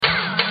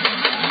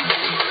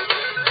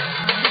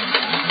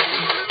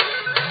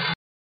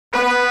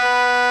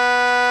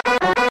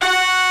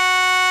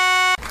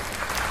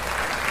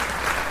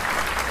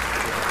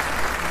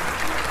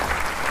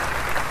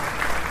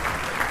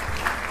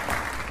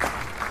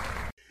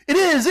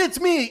is. It's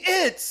me.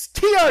 It's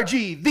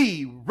TRG,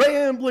 the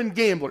Ramblin'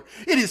 Gambler.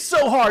 It is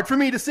so hard for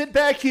me to sit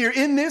back here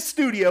in this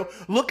studio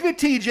looking at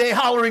TJ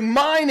hollering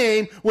my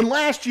name when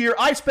last year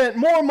I spent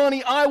more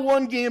money I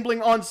won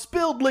gambling on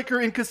spilled liquor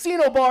in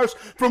casino bars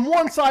from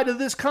one side of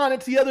this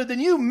continent to the other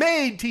than you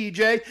made,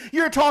 TJ.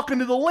 You're talking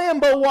to the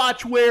Lambo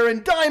watch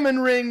wearing,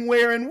 diamond ring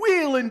wearing,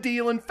 wheeling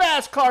dealing,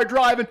 fast car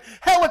driving,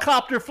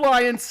 helicopter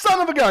flying,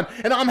 son of a gun,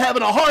 and I'm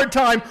having a hard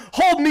time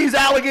holding these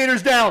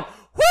alligators down.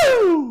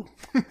 Woo!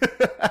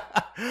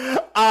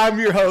 I'm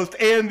your host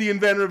and the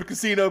inventor of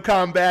Casino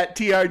Combat,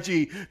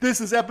 TRG. This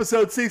is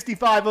episode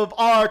 65 of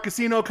our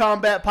Casino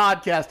Combat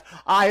podcast.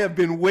 I have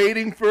been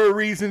waiting for a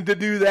reason to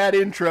do that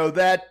intro,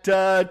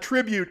 that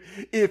tribute,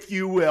 if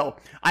you will.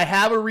 I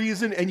have a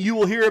reason, and you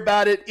will hear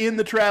about it in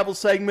the travel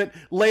segment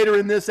later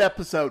in this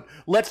episode.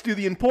 Let's do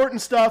the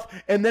important stuff,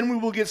 and then we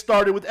will get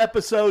started with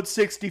episode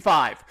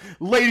 65.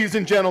 Ladies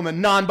and gentlemen,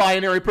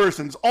 non-binary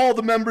persons, all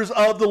the members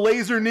of the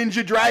Laser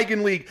Ninja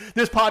Dragon League,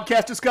 this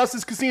podcast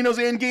discusses casinos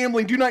and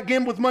gambling. Do not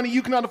gamble with money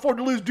you cannot afford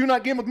to lose. Do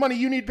not gamble with money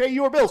you need to pay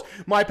your bills.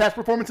 My past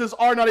performances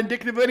are not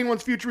indicative of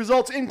anyone's future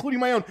results, including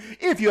my own.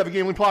 If you have a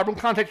gambling problem,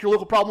 contact your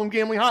local problem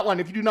gambling hotline.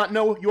 If you do not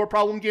know your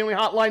problem gambling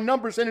hotline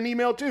number, send an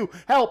email to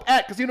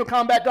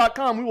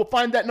help@casinocombat.com. We will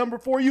find that number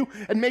for you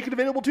and make it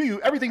available to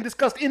you. Everything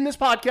discussed in this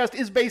podcast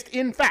is based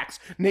in facts.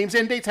 Names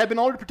and dates have been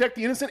altered to protect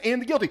the innocent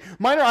and the guilty.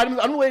 Minor items,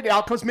 unrelated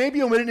outcomes may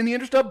be omitted in the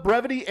interest of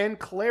brevity and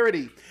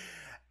clarity.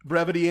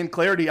 Brevity and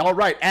clarity. All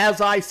right. As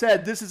I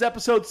said, this is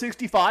episode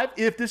 65.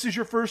 If this is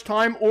your first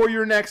time or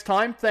your next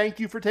time, thank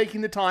you for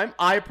taking the time.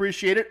 I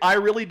appreciate it. I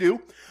really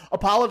do.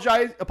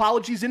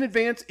 Apologies in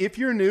advance if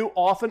you're new.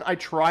 Often I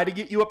try to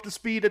get you up to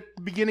speed at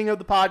the beginning of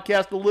the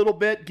podcast a little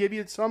bit, give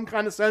you some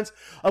kind of sense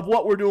of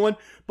what we're doing.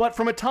 But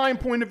from a time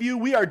point of view,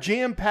 we are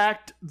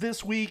jam-packed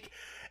this week.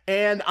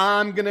 And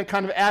I'm going to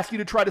kind of ask you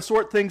to try to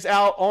sort things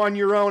out on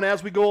your own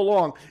as we go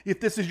along.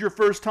 If this is your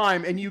first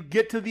time and you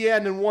get to the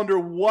end and wonder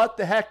what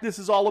the heck this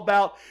is all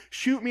about,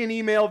 shoot me an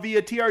email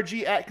via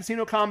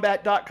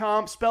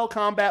trg@casinocombat.com, spell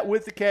combat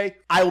with the K.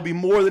 I will be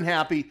more than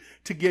happy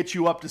to get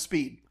you up to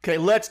speed. Okay,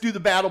 let's do the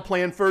battle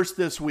plan first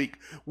this week.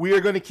 We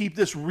are going to keep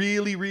this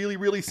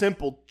really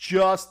simple,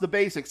 just the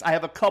basics. I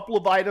have a couple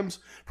of items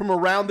from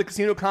around the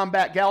Casino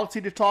Combat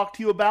Galaxy to talk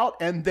to you about,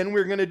 and then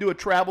we're going to do a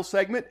travel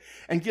segment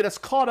and get us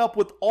caught up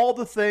with all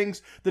the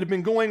things that have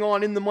been going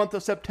on in the month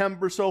of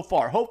September so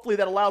far. Hopefully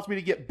that allows me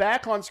to get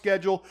back on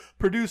schedule,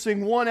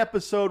 producing one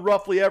episode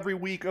roughly every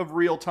week of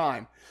real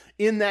time.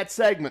 In that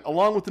segment,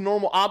 along with the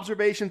normal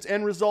observations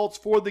and results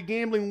for the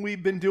gambling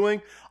we've been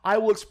doing, I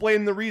will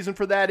explain the reason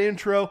for that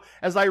intro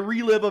as I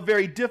relive a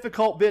very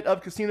difficult bit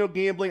of casino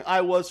gambling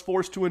I was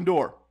forced to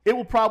endure. It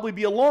will probably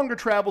be a longer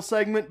travel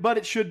segment, but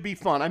it should be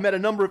fun. I met a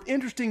number of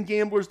interesting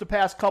gamblers the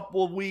past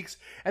couple of weeks,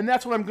 and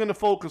that's what I'm going to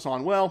focus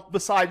on. Well,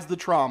 besides the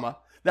trauma.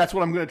 That's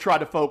what I'm going to try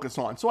to focus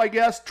on. So I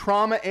guess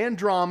trauma and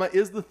drama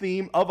is the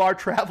theme of our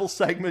travel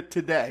segment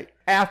today.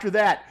 After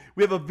that,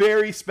 we have a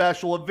very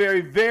special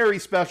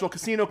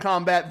Casino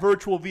Combat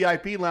virtual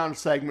VIP lounge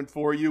segment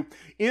for you.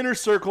 Inner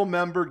Circle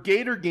member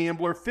Gator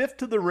Gambler, fifth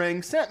to the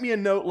ring, sent me a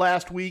note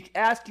last week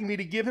asking me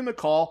to give him a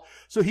call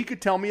so he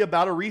could tell me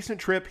about a recent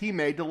trip he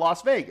made to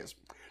Las Vegas.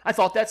 I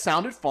thought that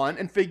sounded fun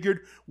and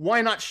figured,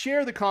 why not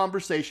share the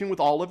conversation with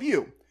all of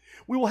you?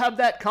 We will have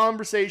that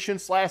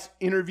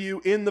conversation/interview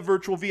in the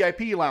virtual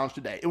VIP lounge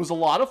today. It was a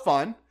lot of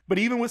fun, but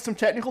even with some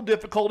technical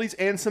difficulties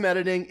and some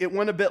editing, it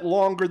went a bit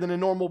longer than a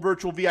normal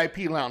virtual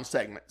VIP lounge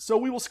segment. So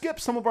we will skip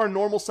some of our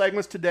normal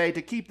segments today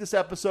to keep this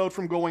episode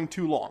from going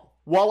too long.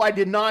 While I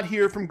did not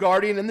hear from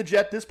Guardian and the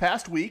Jet this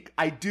past week,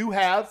 I do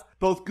have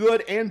both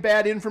good and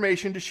bad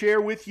information to share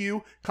with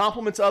you,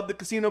 compliments of the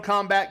Casino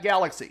Combat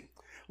Galaxy.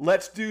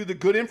 Let's do the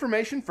good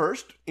information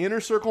first. Inner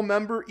Circle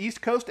member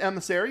East Coast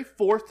Emissary,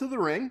 fourth to the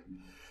ring.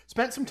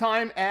 Spent some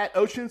time at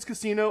Oceans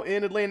Casino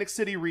in Atlantic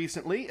City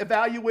recently,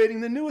 evaluating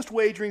the newest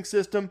wagering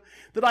system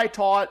that I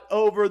taught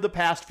over the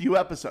past few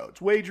episodes.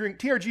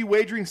 TRG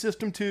Wagering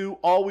System 2,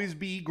 Always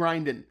Be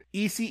Grindin'.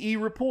 ECE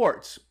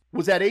reports,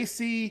 was at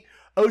AC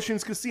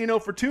Oceans Casino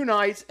for 2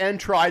 nights and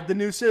tried the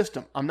new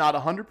system. I'm not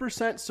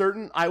 100%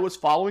 certain I was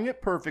following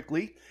it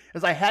perfectly,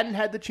 as I hadn't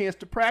had the chance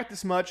to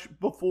practice much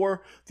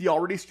before the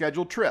already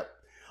scheduled trip.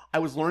 I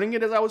was learning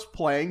it as I was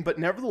playing, but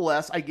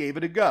nevertheless, I gave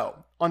it a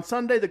go. On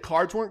Sunday, the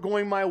cards weren't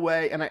going my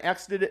way, and I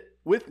exited it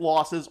with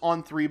losses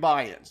on 3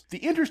 buy-ins. The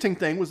interesting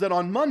thing was that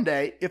on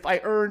Monday, if I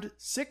earned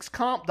 6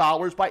 comp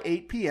dollars by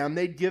 8 p.m.,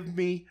 they'd give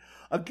me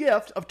a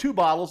gift of 2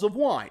 bottles of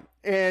wine.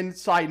 And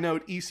side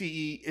note,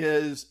 ECE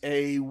is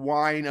a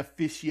wine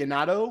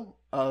aficionado,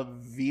 a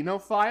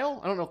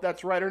vinophile. I don't know if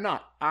that's right or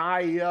not.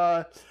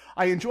 I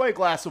enjoy a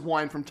glass of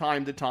wine from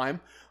time to time,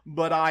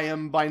 but I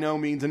am by no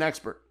means an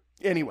expert.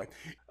 Anyway,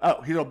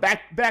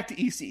 back to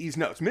ECE's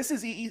notes.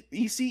 Mrs.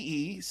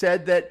 ECE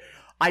said that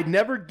I'd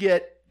never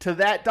get to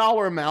that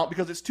dollar amount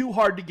because it's too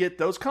hard to get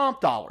those comp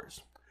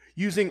dollars.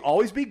 Using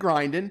Always Be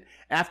Grindin',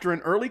 after an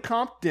early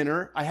comp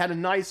dinner, I had a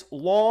nice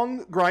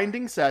long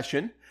grinding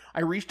session.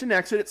 I reached an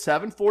exit at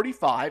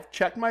 7:45,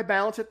 checked my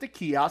balance at the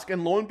kiosk,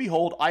 and lo and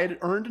behold, I had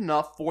earned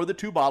enough for the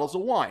 2 bottles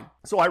of wine.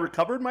 So I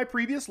recovered my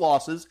previous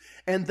losses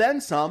and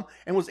then some,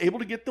 and was able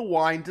to get the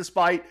wine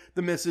despite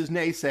the missus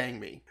naysaying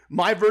me.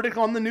 My verdict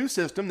on the new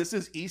system, this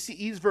is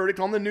ECE's verdict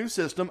on the new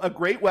system, a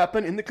great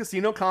weapon in the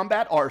Casino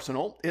Combat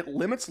arsenal. It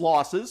limits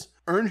losses,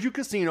 earns you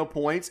casino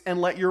points, and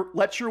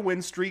lets your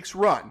win streaks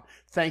run.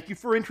 Thank you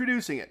for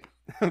introducing it.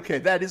 Okay,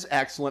 that is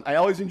excellent. I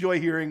always enjoy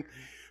hearing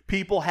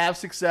people have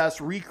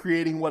success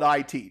recreating what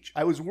I teach.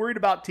 I was worried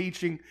about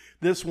teaching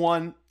this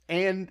one,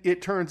 and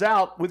it turns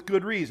out with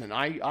good reason.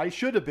 I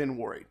should have been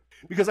worried.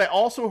 Because I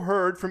also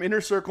heard from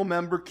Inner Circle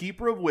member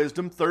Keeper of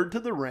Wisdom, third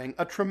to the ring,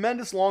 a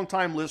tremendous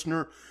longtime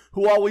listener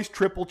who always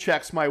triple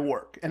checks my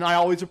work, and I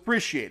always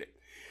appreciate it.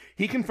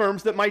 He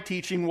confirms that my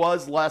teaching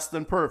was less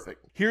than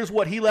perfect. Here's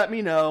what he let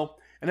me know,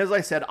 and as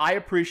I said, I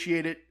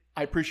appreciate it.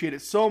 I appreciate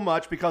it so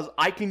much because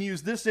I can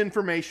use this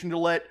information to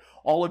let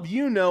all of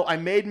you know I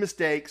made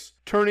mistakes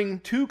turning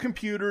 2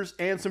 computers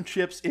and some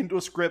chips into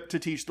a script to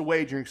teach the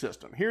wagering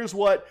system. Here's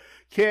what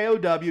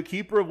KOW,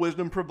 Keeper of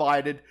Wisdom,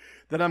 provided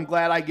that I'm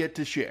glad I get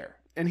to share.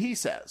 And he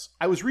says,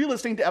 I was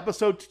re-listening to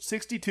episode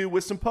 62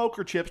 with some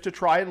poker chips to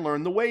try and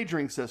learn the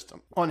wagering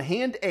system. On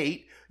hand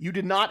 8, you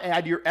did not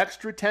add your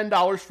extra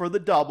 $10 for the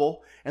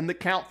double, and the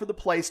count for the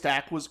play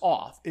stack was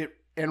off.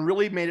 And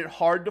really made it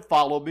hard to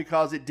follow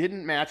because it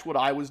didn't match what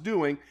I was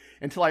doing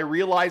until I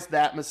realized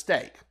that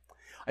mistake.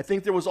 I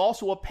think there was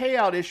also a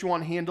payout issue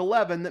on hand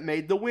 11 that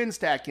made the win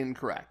stack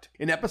incorrect.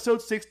 In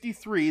episode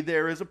 63,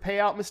 there is a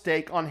payout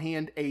mistake on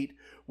hand 8,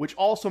 which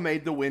also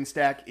made the win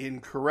stack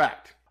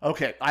incorrect.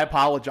 Okay, I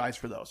apologize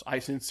for those. I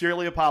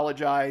sincerely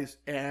apologize,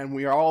 and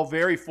we are all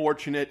very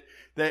fortunate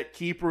that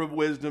Keeper of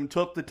Wisdom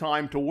took the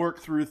time to work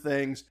through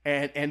things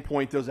and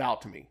point those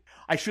out to me.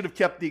 I should have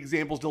kept the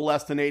examples to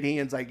less than 8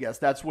 hands, I guess.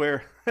 That's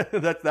where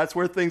that's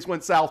where things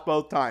went south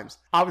both times.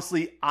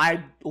 Obviously,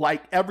 I'd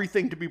like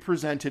everything to be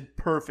presented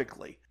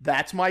perfectly.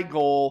 That's my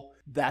goal.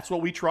 That's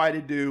what we try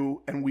to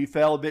do, and we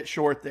fell a bit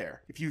short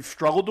there. If you've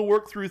struggled to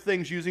work through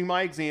things using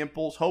my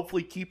examples,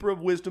 hopefully Keeper of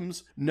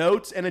Wisdom's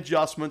notes and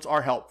adjustments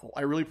are helpful.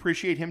 I really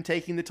appreciate him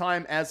taking the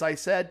time, as I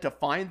said, to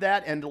find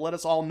that and to let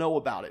us all know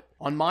about it.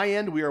 On my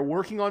end, we are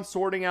working on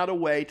sorting out a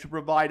way to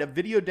provide a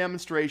video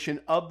demonstration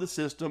of the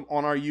system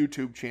on our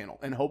YouTube channel,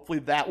 and hopefully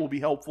that will be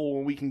helpful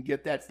when we can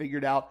get that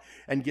figured out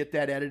and get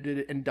that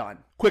edited and done.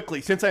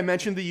 Quickly, since I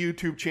mentioned the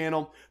YouTube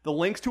channel, the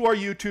links to our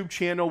YouTube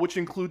channel, which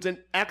includes an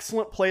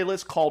excellent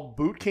playlist called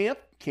Boot Camp,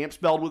 camp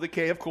spelled with a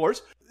K, of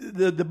course.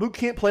 The Boot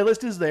Camp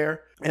playlist is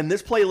there, and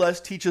this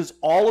playlist teaches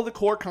all of the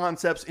core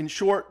concepts in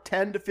short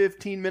 10 to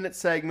 15 minute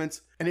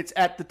segments, and it's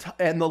at the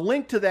and the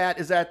link to that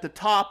is at the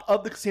top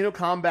of the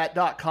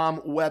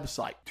CasinoCombat.com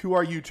website to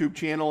our YouTube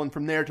channel, and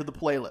from there to the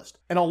playlist.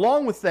 And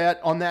along with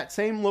that, on that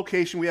same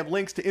location, we have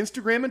links to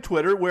Instagram and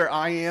Twitter, where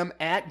I am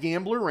at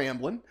Gambler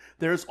Ramblin'.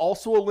 There's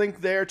also a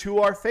link there to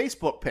our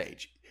Facebook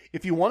page.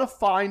 If you want to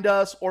find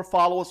us or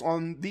follow us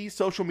on these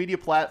social media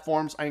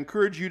platforms, I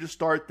encourage you to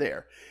start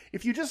there.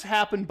 If you just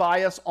happen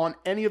by us on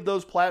any of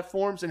those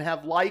platforms and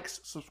have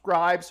likes,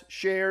 subscribes,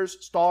 shares,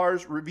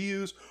 stars,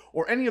 reviews,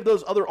 or any of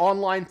those other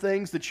online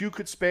things that you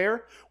could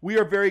spare, we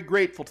are very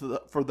grateful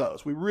for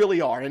those. We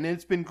really are, and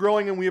it's been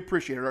growing and we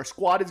appreciate it. Our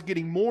squad is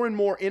getting more and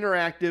more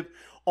interactive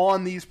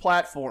on these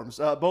platforms.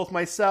 Both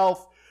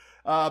myself,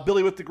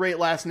 Billy with the great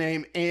last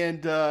name,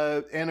 and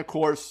of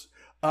course,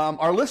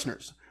 our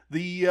listeners.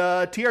 The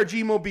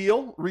TRG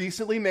Mobile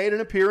recently made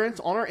an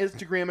appearance on our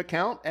Instagram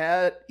account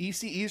at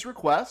ECE's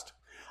request.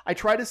 I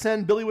try to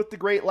send Billy with the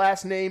great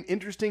last name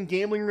interesting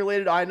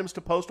gambling-related items to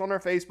post on our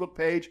Facebook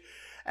page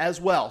as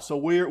well. So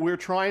we're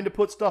trying to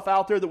put stuff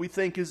out there that we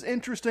think is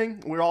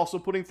interesting. We're also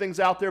putting things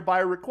out there by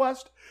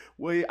request.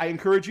 I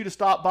encourage you to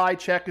stop by,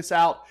 check us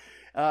out.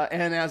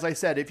 And as I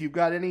said, if you've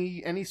got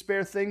any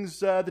spare things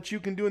that you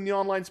can do in the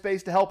online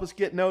space to help us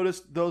get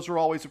noticed, those are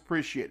always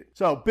appreciated.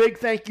 So big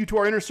thank you to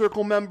our Inner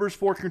Circle members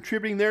for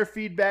contributing their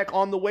feedback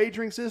on the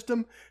wagering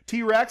system.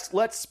 T-Rex,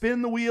 let's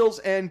spin the wheels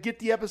and get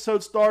the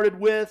episode started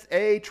with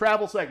a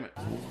travel segment.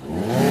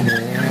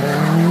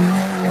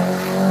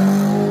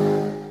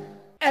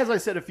 As I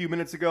said a few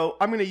minutes ago,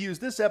 I'm going to use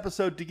this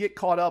episode to get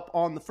caught up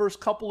on the first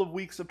couple of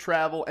weeks of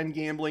travel and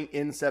gambling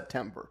in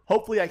September.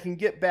 Hopefully I can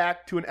get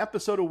back to an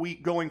episode a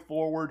week going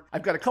forward.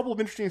 I've got a couple of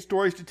interesting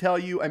stories to tell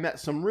you. I met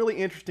some really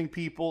interesting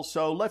people,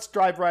 so let's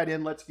dive right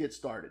in. Let's get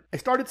started. I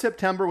started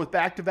September with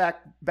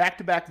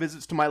back-to-back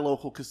visits to my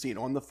local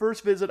casino. On the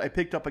first visit, I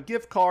picked up a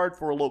gift card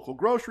for a local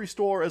grocery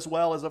store, as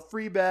well as a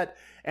free bet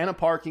and a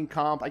parking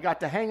comp. I got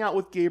to hang out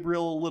with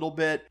Gabriel a little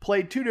bit,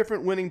 played 2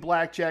 different winning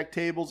blackjack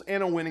tables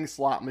and a winning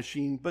slot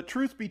machine. But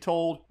truth be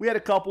told, we had a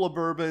couple of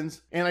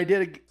bourbons, and I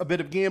did a bit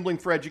of gambling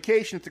for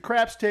education at the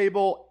craps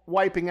table,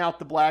 wiping out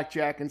the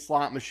blackjack and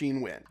slot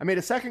machine win. I made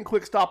a second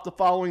quick stop the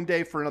following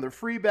day for another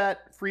free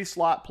bet free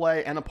slot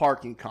play, and a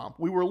parking comp.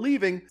 We were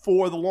leaving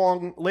for the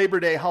long Labor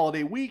Day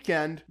holiday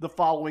weekend the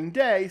following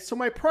day, so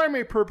my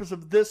primary purpose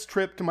of this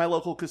trip to my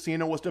local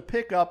casino was to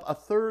pick up a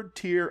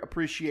third-tier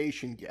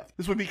appreciation gift.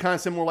 This would be kind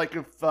of similar like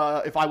if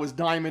I was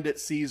Diamond at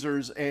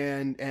Caesars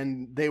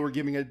and they were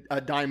giving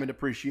a Diamond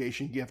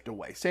appreciation gift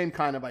away. Same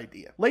kind of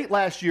idea. Late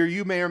last year,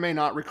 you may or may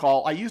not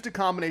recall, I used a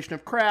combination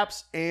of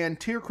craps and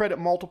tier credit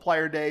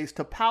multiplier days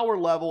to power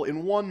level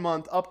in 1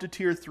 month up to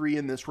tier 3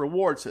 in this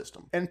reward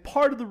system. And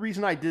part of the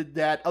reason I did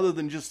that, other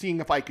than just seeing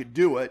if I could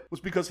do it,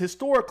 was because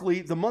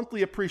historically the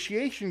monthly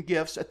appreciation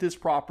gifts at this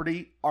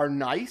property are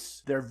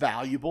nice, they're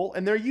valuable,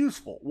 and they're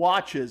useful.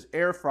 Watches,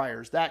 air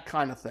fryers, that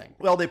kind of thing.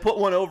 Well, they put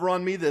one over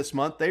on me this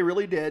month. They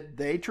really did.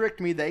 They tricked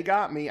me. They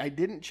got me. I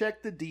didn't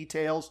check the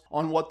details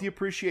on what the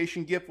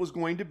appreciation gift was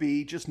going to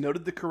be, just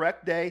noted the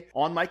correct day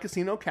on my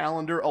casino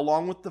calendar,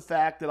 along with the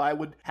fact that I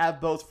would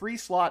have both free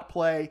slot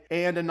play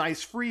and a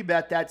nice free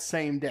bet that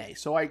same day.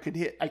 So I could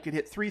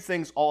hit three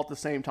things all at the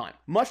same time.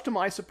 Much to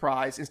my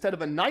surprise, instead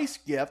of a nice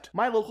gift,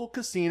 my local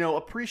casino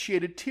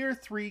appreciated tier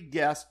 3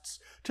 guests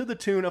to the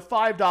tune of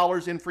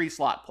 $5 in free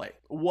slot play.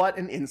 What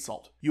an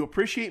insult. You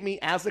appreciate me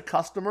as a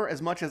customer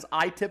as much as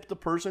I tip the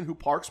person who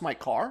parks my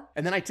car?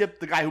 And then I tip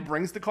the guy who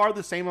brings the car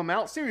the same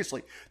amount?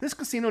 Seriously, this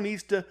casino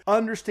needs to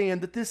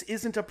understand that this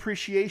isn't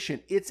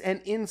appreciation. It's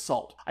an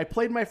insult. I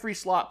played my free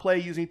slot play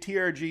using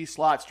TRG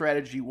Slot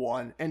Strategy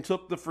 1 and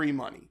took the free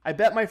money. I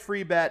bet my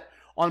free bet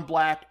on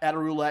black at a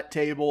roulette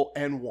table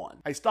and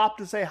won. I stopped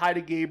to say hi to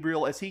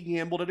Gabriel as he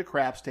gambled at a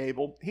craps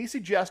table. He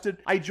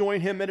suggested I join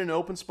him at an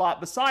open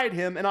spot beside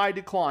him, and I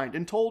declined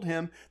and told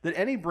him that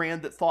any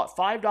brand that thought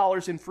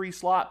 $5 in free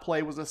slot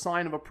play was a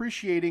sign of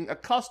appreciating a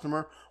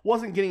customer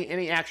wasn't getting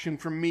any action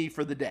from me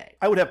for the day.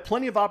 I would have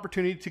plenty of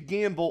opportunity to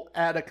gamble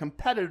at a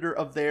competitor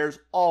of theirs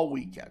all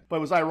weekend.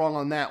 But was I wrong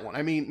on that one?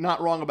 I mean, not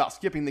wrong about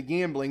skipping the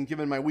gambling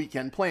given my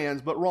weekend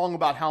plans, but wrong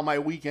about how my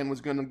weekend was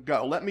going to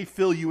go. Let me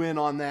fill you in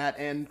on that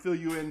and fill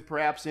you in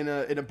perhaps in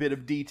a bit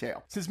of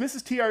detail. Since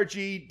Mrs.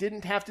 TRG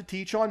didn't have to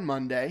teach on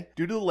Monday,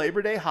 due to the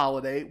Labor Day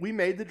holiday, we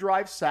made the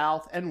drive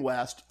south and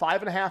west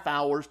 5.5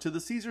 hours to the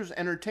Caesars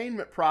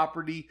Entertainment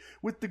property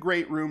with the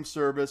great room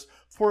service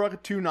for a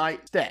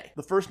 2-night stay.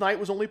 The first night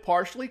was only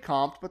partially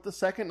comped, but the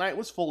second night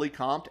was fully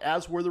comped,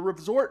 as were the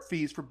resort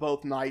fees for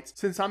both nights,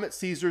 since I'm at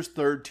Caesars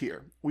 3rd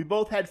tier. We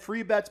both had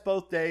free bets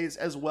both days,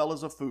 as well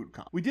as a food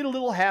comp. We did a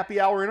little happy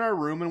hour in our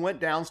room and went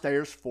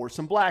downstairs for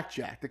some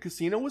blackjack. The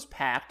casino was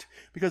packed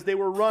because they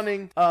were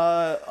running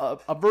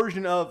a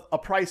version of A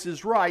Price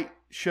is Right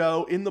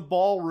show in the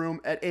ballroom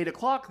at 8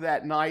 o'clock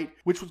that night,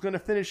 which was going to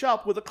finish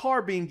up with a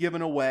car being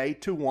given away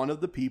to one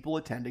of the people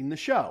attending the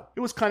show. It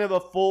was kind of a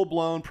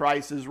full-blown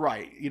Price is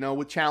Right,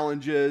 with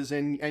challenges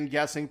and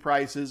guessing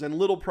prices and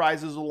little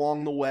prizes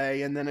along the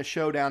way, and then a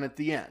showdown at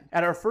the end.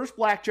 At our first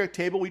blackjack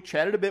table, we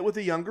chatted a bit with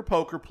a younger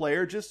poker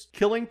player, just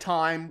killing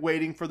time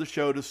waiting for the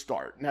show to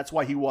start, and that's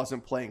why he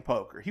wasn't playing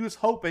poker. He was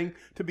hoping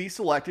to be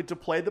selected to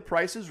play The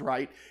Price is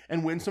Right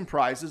and win some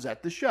prizes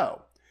at the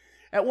show.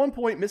 At one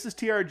point, Mrs.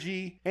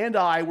 TRG and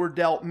I were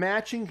dealt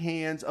matching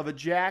hands of a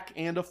jack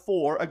and a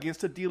 4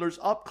 against a dealer's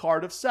up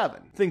card of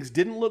 7. Things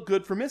didn't look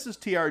good for Mrs.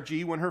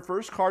 TRG when her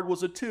first card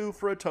was a 2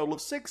 for a total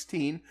of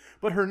 16,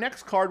 but her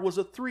next card was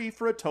a 3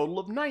 for a total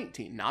of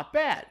 19. Not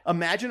bad.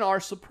 Imagine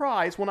our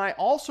surprise when I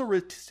also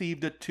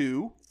received a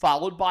 2,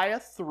 followed by a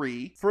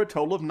 3 for a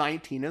total of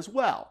 19 as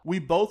well. We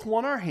both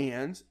won our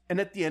hands, and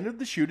at the end of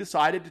the shoe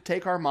decided to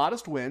take our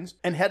modest wins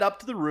and head up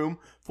to the room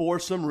for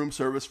some room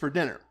service for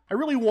dinner. I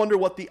really wonder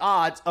what the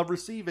odds of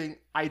receiving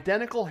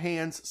identical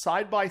hands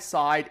side by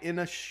side in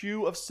a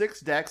shoe of 6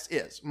 decks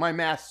is. My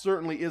math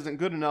certainly isn't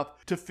good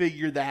enough to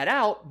figure that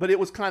out, but it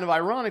was kind of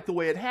ironic the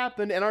way it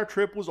happened, and our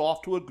trip was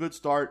off to a good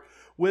start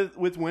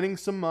with winning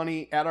some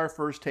money at our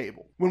first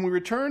table. When we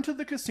returned to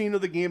the casino,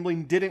 the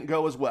gambling didn't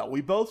go as well. We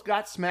both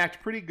got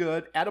smacked pretty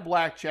good at a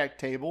blackjack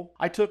table.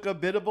 I took a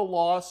bit of a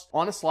loss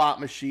on a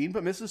slot machine,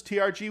 but Mrs.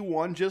 TRG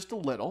won just a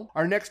little.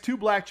 Our next 2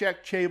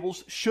 blackjack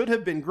tables should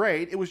have been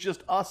great. It was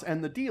just us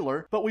and the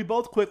dealer, but we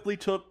both quickly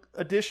took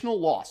additional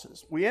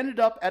losses. We ended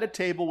up at a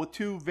table with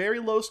 2 very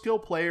low-skill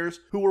players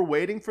who were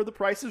waiting for the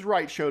Price is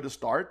Right show to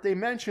start. They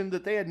mentioned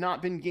that they had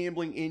not been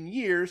gambling in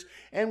years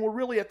and were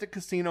really at the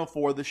casino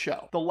for the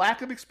show. The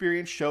lack of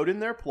experience showed in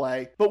their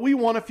play, but we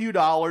won a few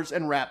dollars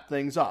and wrapped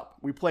things up.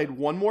 We played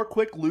one more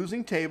quick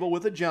losing table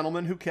with a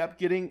gentleman who kept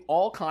getting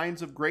all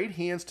kinds of great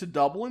hands to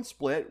double and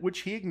split, which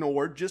he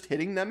ignored, just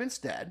hitting them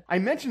instead. I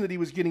mentioned that he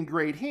was getting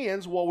great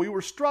hands while we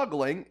were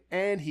struggling,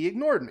 and he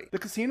ignored me. The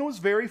casino was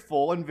very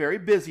full and very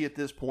busy at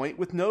this point,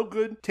 with no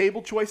good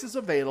table choices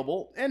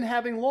available, and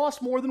having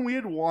lost more than we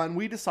had won,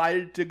 we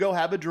decided to go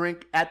have a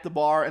drink at the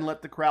bar and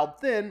let the crowd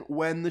thin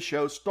when the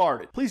show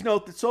started. Please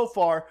note that so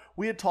far,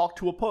 we had talked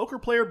to a poker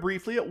player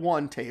briefly at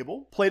one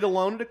table, played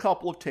alone at a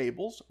couple of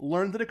tables,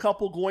 learned that a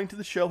couple going to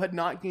the show had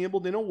not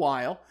gambled in a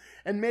while,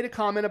 and made a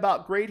comment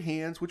about great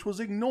hands, which was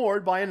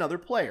ignored by another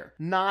player.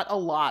 Not a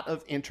lot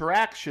of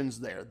interactions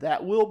there.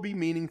 That will be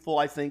meaningful,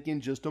 I think,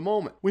 in just a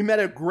moment. We met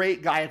a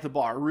great guy at the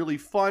bar, a really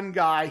fun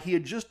guy. He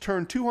had just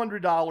turned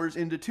 $200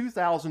 into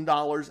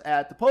 $2,000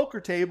 at the poker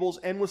tables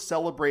and was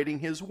celebrating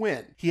his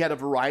win. He had a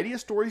variety of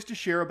stories to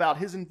share about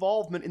his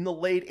involvement in the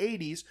late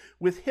 80s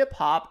with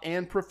hip-hop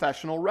and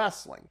professional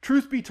wrestling.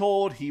 Truth be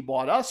told, he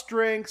bought us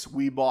drinks,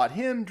 we bought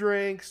him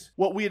drinks.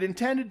 What we had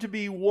intended to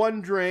be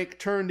one drink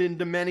turned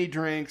into many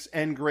drinks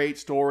and great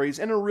stories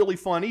and a really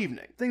fun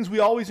evening. Things we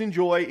always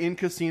enjoy in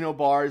casino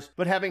bars,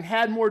 but having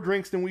had more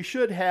drinks than we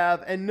should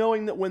have and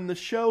knowing that when the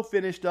show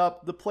finished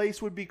up, the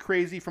place would be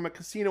crazy from a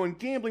casino and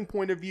gambling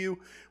point of view,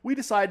 we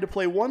decided to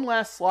play one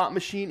last slot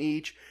machine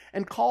each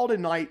and call it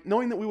a night,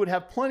 knowing that we would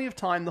have plenty of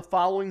time the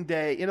following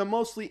day in a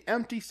mostly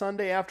empty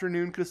Sunday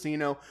afternoon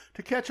casino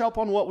to catch up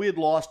on what we had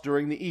lost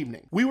during the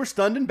evening. We were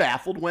stunned and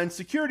baffled when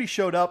security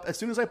showed up as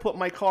soon as I put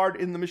my card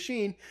in the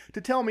machine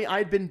to tell me I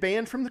had been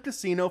banned from the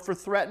casino for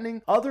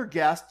threatening other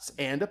guests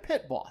and a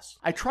pit boss.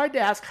 I tried to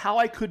ask how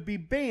I could be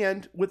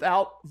banned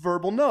without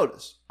verbal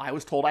notice. I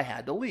was told I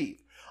had to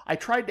leave. I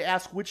tried to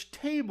ask which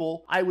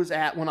table I was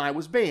at when I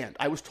was banned.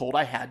 I was told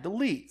I had to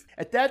leave.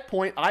 At that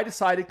point, I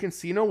decided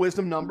casino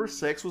wisdom number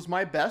 6 was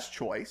my best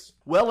choice.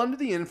 Well under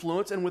the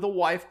influence and with a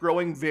wife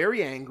growing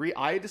very angry,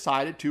 I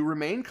decided to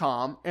remain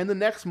calm, and the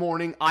next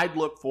morning I'd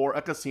look for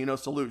a casino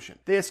solution.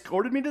 They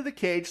escorted me to the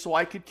cage so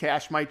I could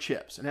cash my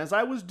chips, and as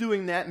I was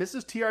doing that,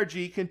 Mrs.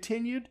 TRG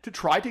continued to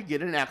try to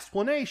get an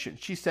explanation.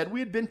 She said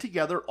we had been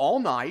together all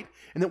night,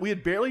 and that we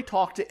had barely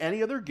talked to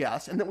any other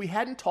guests, and that we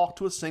hadn't talked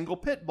to a single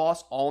pit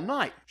boss all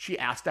night. She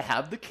asked to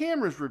have the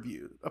cameras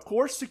reviewed. Of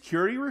course,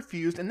 security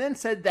refused and then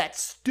said that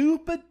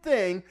stupid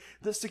thing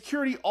that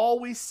security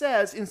always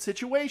says in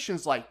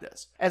situations like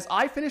this. As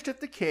I finished at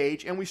the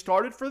cage and we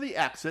started for the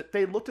exit,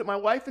 they looked at my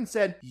wife and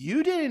said,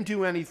 "You didn't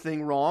do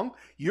anything wrong.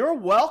 You're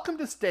welcome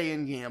to stay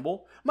and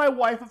gamble." My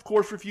wife, of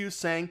course, refused,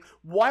 saying,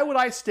 "Why would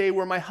I stay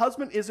where my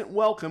husband isn't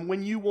welcome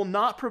when you will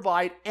not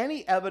provide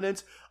any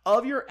evidence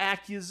of your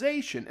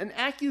accusation, an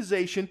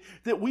accusation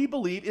that we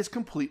believe is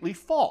completely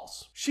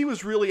false?" She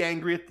was really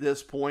angry at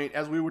this point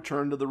as we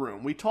returned to the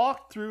room. We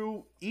talked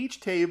through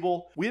each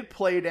table we had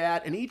played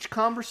at and each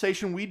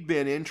conversation we'd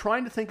been in,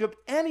 trying to think of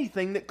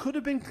anything that could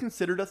have been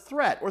considered a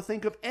threat or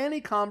think of any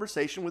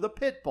conversation with a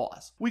pit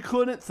boss. We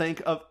couldn't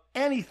think of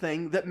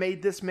anything that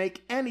made this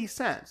make any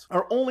sense.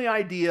 Our only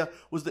idea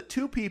was that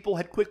two people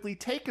had quickly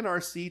taken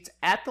our seats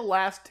at the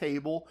last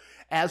table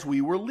as we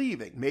were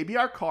leaving. Maybe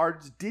our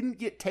cards didn't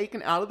get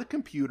taken out of the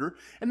computer,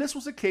 and this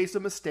was a case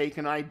of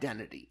mistaken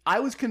identity. I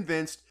was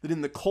convinced that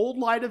in the cold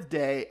light of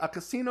day, a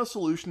casino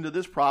solution to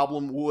this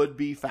problem would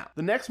be found.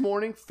 The next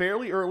morning,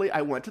 fairly early,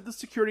 I went to the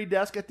security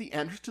desk at the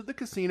entrance to the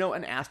casino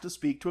and asked to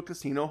speak to a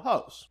casino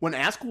host. When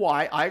asked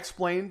why, I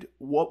explained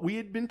what we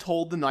had been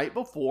told the night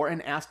before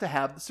and asked to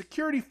have the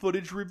security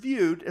footage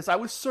reviewed, as I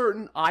was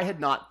certain I had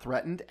not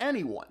threatened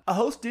anyone. A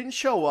host didn't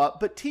show up,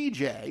 but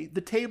TJ, the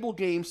table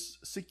game's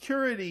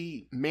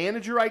security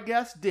manager, I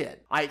guess, did.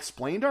 I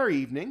explained our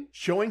evening,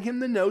 showing him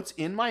the notes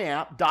in my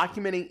app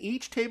documenting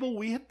each table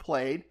we had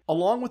played,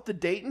 along with the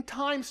date and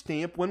time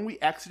stamp when we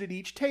exited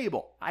each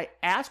table. I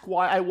asked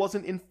why I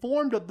wasn't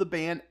informed of the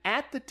ban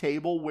at the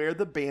table where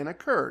the ban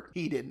occurred.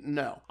 He didn't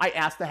know. I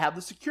asked to have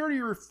the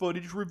security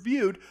footage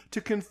reviewed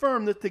to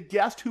confirm that the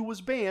guest who was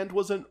banned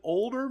was an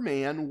older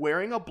man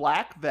wearing a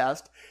black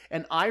vest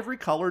and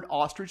ivory-colored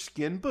ostrich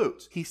skin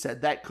boots. He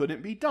said that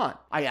couldn't be done.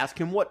 I asked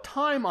him what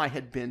time I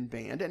had been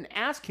banned and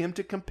asked him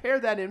to compare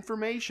that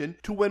information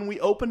to when we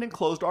opened and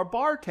closed our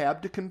bar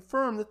tab to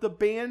confirm that the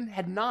ban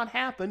had not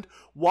happened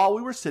while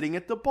we were sitting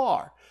at the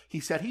bar. He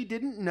said he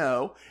didn't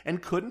know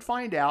and couldn't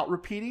find out,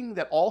 repeating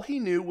that all he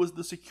knew was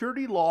the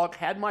security log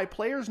had my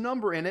player's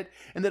number in it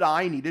and that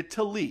I needed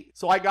to leave.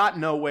 So I got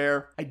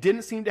nowhere. I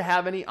didn't seem to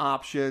have any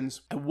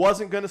options. I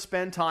wasn't going to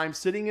spend time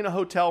sitting in a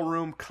hotel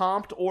room,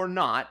 comped or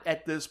not,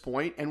 at this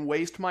point and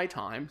waste my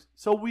time.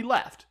 So we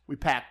left. We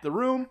packed the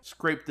room,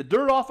 scraped the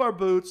dirt off our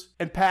boots,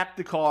 and packed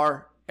the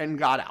car and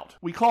got out.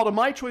 We called a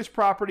My Choice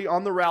property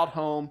on the route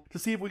home to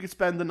see if we could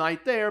spend the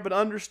night there, but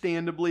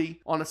understandably,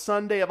 on a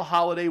Sunday of a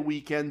holiday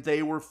weekend,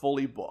 they were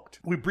fully booked.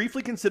 We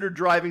briefly considered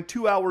driving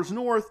 2 hours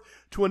north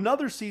to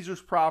another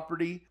Caesars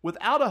property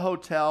without a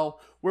hotel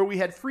where we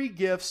had free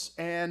gifts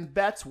and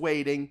bets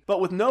waiting,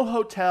 but with no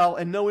hotel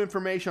and no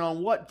information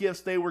on what gifts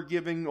they were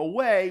giving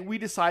away, we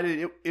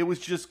decided we were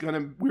just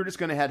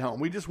gonna head home.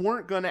 We just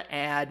weren't gonna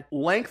add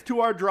length to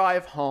our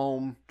drive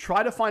home,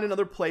 try to find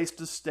another place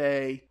to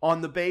stay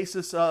on the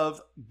basis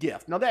of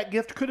gift. Now that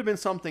gift could have been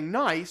something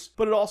nice,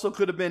 but it also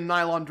could have been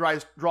nylon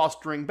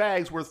drawstring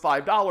bags worth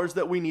 $5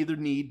 that we neither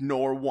need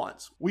nor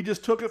want. We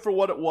just took it for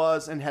what it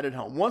was and headed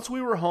home. Once we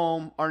were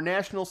home, our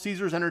national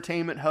Caesars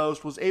Entertainment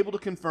host was able to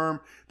confirm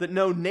that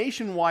no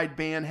nationwide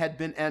ban had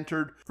been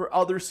entered for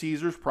other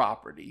Caesars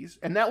properties,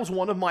 and that was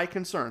one of my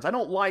concerns. I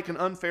don't like an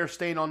unfair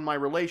stain on my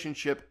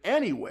relationship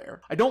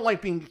anywhere. I don't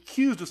like being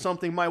accused of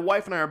something my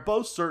wife and I are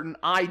both certain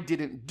I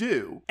didn't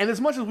do. And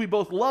as much as we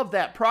both love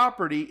that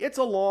property, it's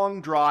a long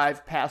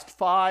drive past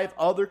 5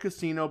 other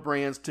casino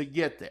brands to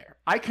get there.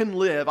 I can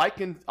live, I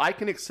can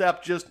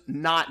accept just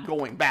not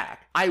going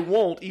back. I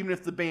won't, even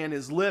if the ban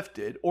is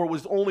lifted, or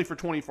was only for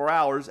 24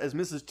 hours, as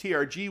Mrs.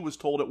 TRG was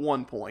told at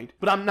one point,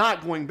 but I'm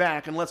not going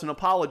back unless an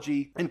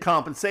apology and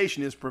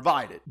compensation is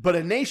provided. But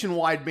a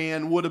nationwide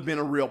ban would have been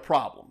a real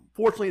problem.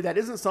 Fortunately, that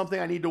isn't something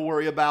I need to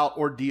worry about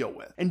or deal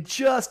with. And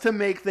just to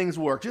make things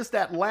work, just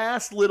that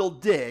last little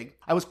dig,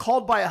 I was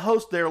called by a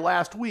host there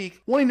last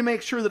week wanting to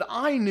make sure that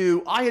I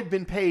knew I had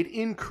been paid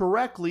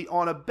incorrectly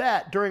on a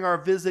bet during our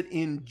visit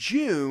in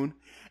June,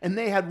 and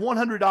they had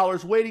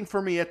 $100 waiting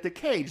for me at the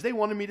cage. They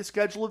wanted me to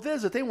schedule a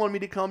visit. They wanted me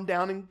to come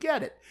down and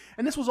get it.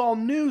 And this was all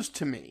news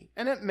to me,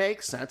 and it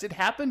makes sense. It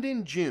happened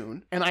in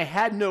June, and I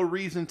had no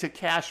reason to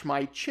cash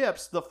my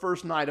chips the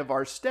first night of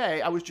our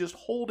stay. I was just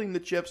holding the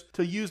chips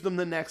to use them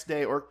the next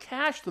day or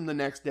cash them the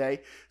next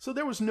day, so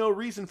there was no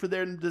reason for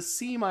them to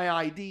see my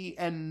ID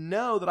and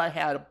know that I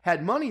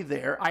had money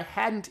there. I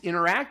hadn't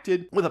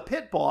interacted with a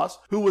pit boss,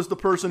 who was the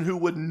person who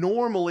would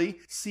normally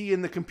see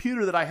in the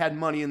computer that I had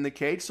money in the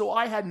cage, so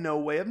I had no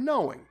way of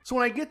knowing. So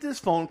when I get this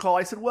phone call,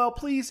 I said, well,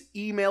 please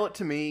email it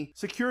to me.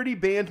 Security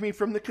banned me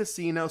from the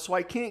casino, so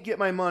I can't get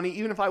my money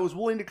even if I was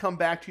willing to come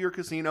back to your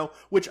casino,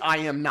 which I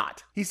am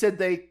not. He said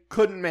they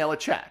couldn't mail a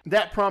check.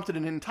 That prompted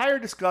an entire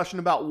discussion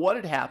about what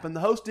had happened.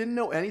 The host didn't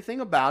know anything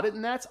about it,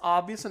 and that's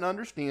obvious and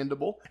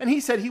understandable. And he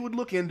said he would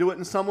look into it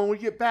and someone would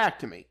get back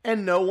to me.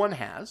 And no one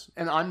has,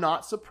 and I'm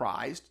not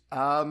surprised.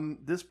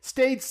 This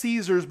stayed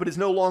Caesars, but is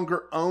no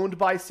longer owned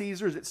by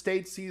Caesars. It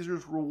stayed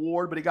Caesars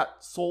Reward, but it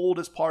got sold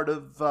as part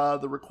of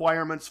the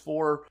requirements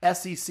for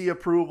SEC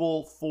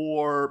approval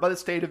by the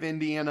state of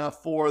Indiana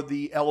for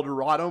the El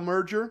Dorado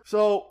merger.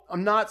 So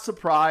I'm not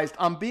surprised.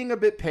 I'm being a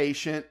bit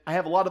patient. I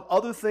have a lot of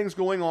other things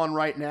going on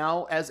right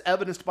now, as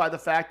evidenced by the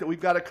fact that we've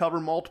got to cover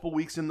multiple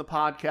weeks in the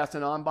podcast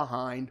and I'm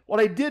behind. What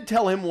I did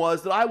tell him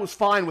was that I was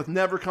fine with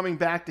never coming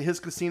back to his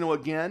casino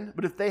again,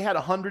 but if they had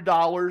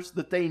 $100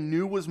 that they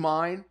knew was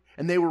mine,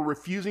 and they were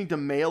refusing to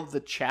mail the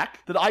check,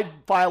 that I'd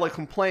file a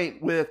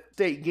complaint with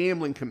State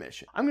Gambling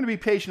Commission. I'm going to be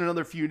patient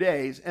another few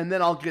days, and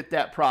then I'll get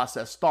that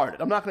process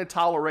started. I'm not going to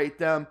tolerate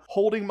them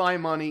holding my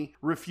money,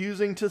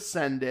 refusing to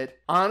send it.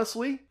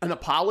 Honestly, an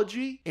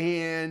apology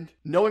and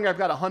knowing I've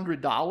got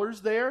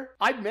 $100 there,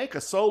 I'd make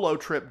a solo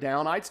trip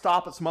down. I'd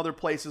stop at some other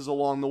places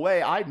along the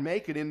way. I'd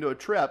make it into a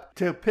trip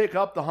to pick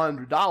up the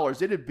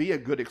 $100. It'd be a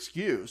good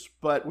excuse,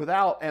 but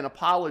without an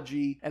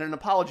apology, and an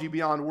apology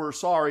beyond we're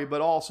sorry,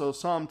 but also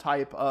some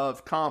type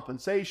of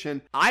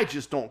compensation, I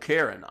just don't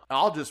care enough.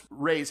 I'll just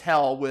raise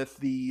hell with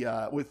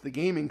the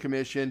Gaming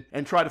Commission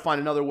and try to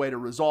find another way to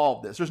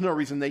resolve this. There's no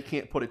reason they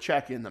can't put a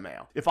check in the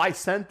mail. If I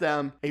sent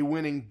them a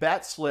winning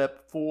bet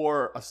slip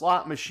for a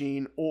slot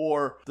machine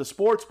or the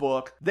sports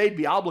book, they'd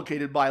be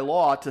obligated by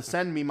law to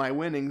send me my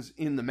winnings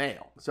in the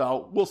mail.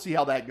 So we'll see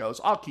how that goes.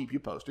 I'll keep you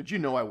posted. You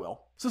know I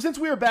will. So since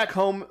we are back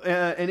home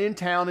and in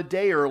town a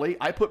day early,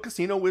 I put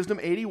Casino Wisdom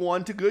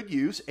 81 to good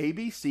use.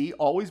 ABC,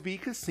 always be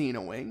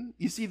casinoing.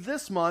 You see,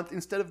 this month,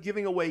 instead of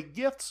giving away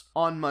gifts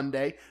on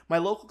Monday, my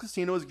local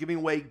casino is giving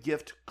away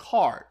gift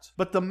cards.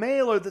 But the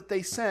mailer that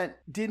they sent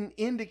didn't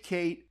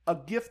indicate a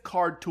gift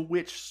card to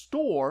which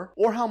store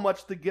or how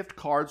much the gift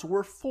cards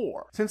were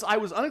for. Since I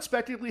was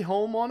unexpectedly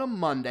home on a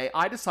Monday,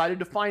 I decided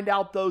to find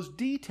out those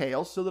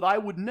details so that I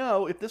would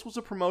know if this was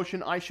a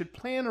promotion I should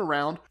plan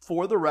around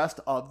for the rest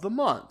of the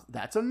month.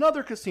 That's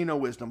another Casino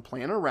Wisdom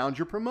plan around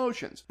your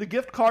promotions. The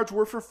gift cards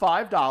were for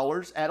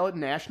 $5 at a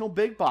national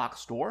big box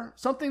store,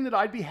 something that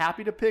I'd be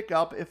happy to pick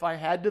up if I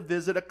had to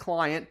visit a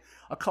client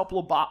a couple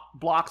of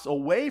blocks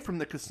away from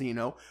the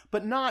casino,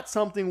 but not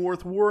something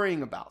worth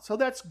worrying about. So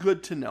that's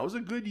good to know. It was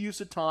a good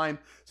use of time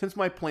since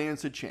my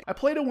plans had changed. I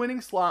played a winning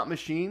slot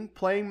machine,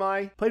 played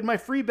my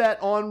free bet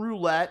on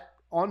roulette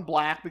on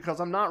black because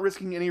I'm not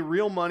risking any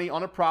real money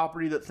on a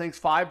property that thinks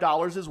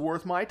 $5 is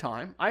worth my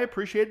time. I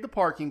appreciated the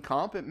parking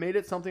comp. It made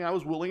it something I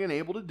was willing and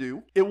able to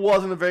do. It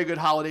wasn't a very good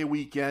holiday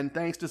weekend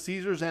thanks to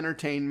Caesars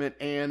Entertainment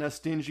and a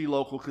stingy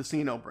local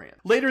casino brand.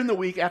 Later in the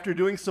week, after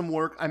doing some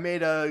work, I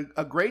made a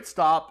great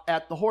stop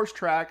at the horse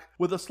track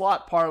with a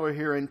slot parlor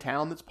here in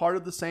town that's part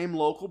of the same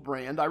local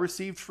brand. I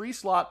received free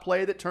slot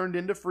play that turned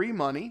into free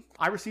money.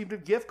 I received a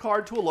gift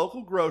card to a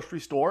local grocery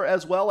store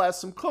as well as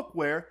some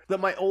cookware that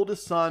my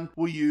oldest son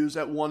will use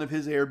at one of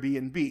his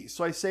Airbnbs,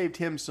 so I saved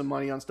him some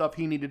money on stuff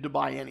he needed to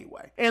buy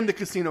anyway. And the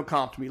casino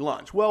comped me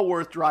lunch. Well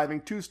worth driving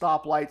 2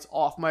 stoplights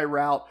off my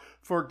route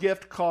for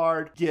gift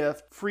card,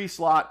 gift, free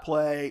slot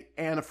play,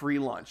 and a free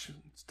lunch.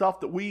 stuff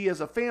that we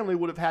as a family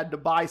would have had to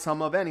buy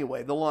some of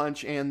anyway, the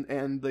lunch and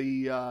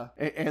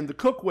the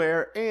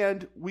cookware,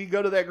 and we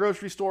go to that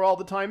grocery store all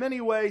the time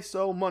anyway,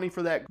 so money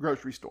for that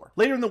grocery store.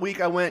 Later in the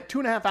week, I went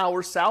 2.5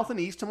 hours south and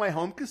east to my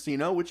home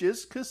casino, which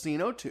is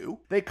Casino 2.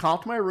 They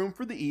comped my room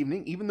for the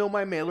evening, even though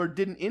my mailer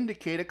didn't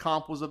indicate a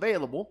comp was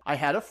available. I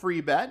had a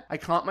free bet. I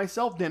comped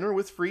myself dinner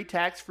with free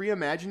tax-free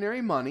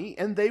imaginary money,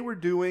 and they were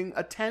doing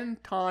a 10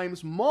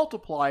 times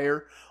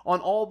multiplier on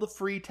all the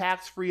free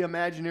tax-free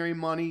imaginary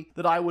money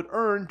that I would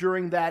earn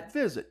during that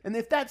visit. And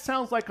if that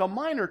sounds like a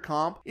minor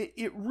comp,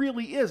 it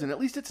really isn't. At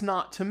least it's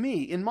not to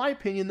me. In my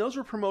opinion, those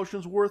are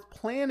promotions worth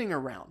planning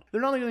around.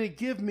 They're not only going to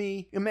give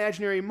me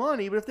imaginary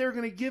money, but if they're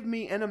going to give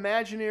me an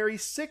imaginary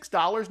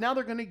 $6, now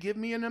they're going to give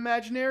me an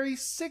imaginary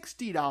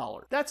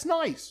 $60. That's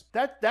nice.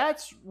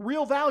 That's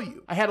real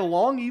value. I had a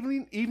long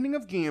evening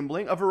of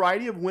gambling, a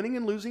variety of winning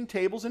and losing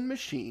tables and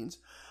machines.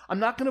 I'm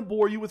not going to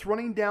bore you with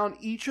running down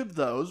each of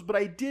those, but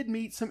I did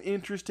meet some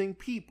interesting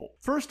people.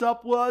 First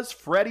up was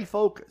Freddy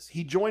Focus.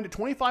 He joined a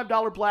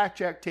 $25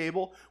 blackjack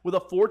table with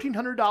a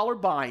 $1,400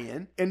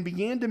 buy-in and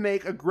began to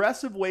make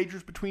aggressive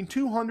wagers between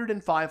 $200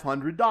 and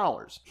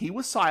 $500. He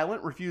was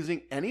silent,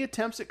 refusing any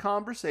attempts at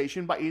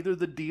conversation by either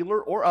the dealer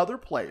or other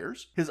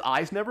players. His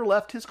eyes never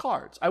left his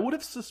cards. I would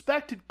have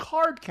suspected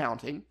card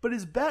counting, but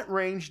his bet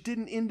range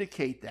didn't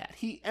indicate that.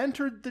 He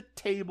entered the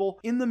table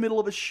in the middle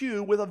of a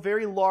shoe with a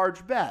very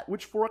large bet,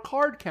 which for a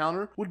card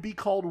counter would be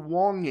called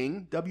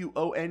wonging,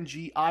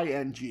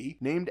 W-O-N-G-I-N-G,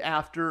 named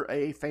after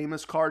a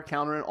famous card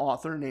counter and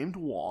author named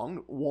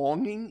Wong,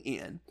 wonging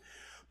in.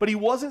 But he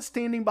wasn't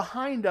standing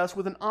behind us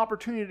with an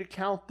opportunity to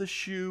count the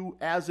shoe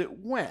as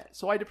it went.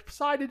 So I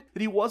decided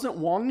that he wasn't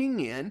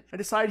wonging in. I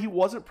decided he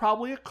wasn't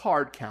probably a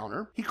card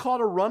counter. He caught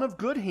a run of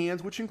good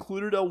hands, which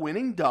included a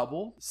winning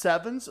double,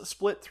 sevens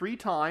split 3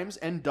 times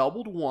and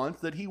doubled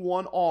once that he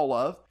won all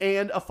of,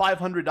 and a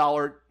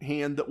 $500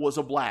 hand that was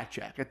a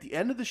blackjack. At the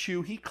end of the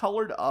shoe, he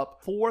colored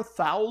up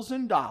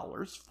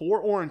 $4,000, 4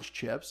 orange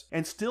chips,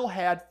 and still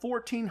had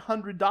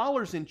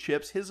 $1,400 in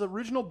chips, his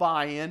original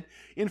buy-in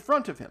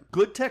front of him.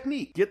 Good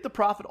technique. Get the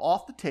profit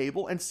off the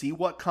table and see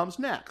what comes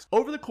next.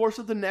 Over the course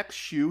of the next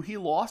shoe, he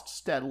lost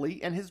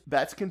steadily and his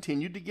bets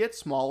continued to get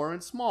smaller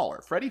and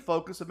smaller. Freddy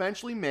Focus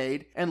eventually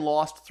made and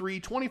lost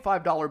 3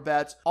 $25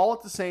 bets all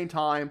at the same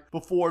time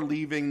before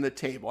leaving the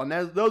table. And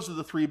those are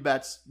the 3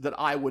 bets that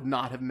I would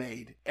not have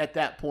made at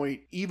that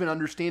point, even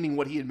understanding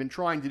what he had been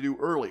trying to do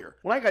earlier.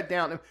 When I got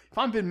down, if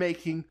I've been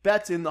making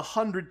bets in the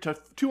 $200 to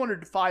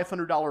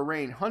 $500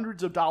 range,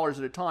 hundreds of dollars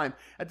at a time,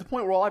 at the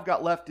point where all I've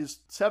got left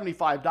is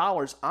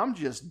 $75, I'm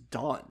just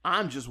done.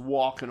 I'm just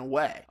walking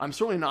away. I'm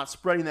certainly not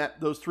spreading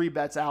those 3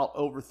 bets out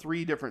over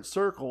 3 different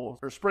circles,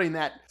 or spreading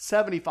that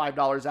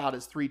 $75 out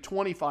as 3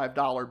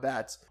 $25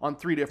 bets on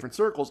 3 different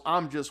circles.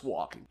 I'm just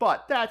walking.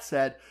 But that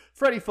said,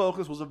 Freddy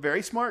Focus was a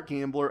very smart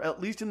gambler,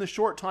 at least in the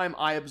short time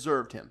I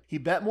observed him. He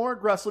bet more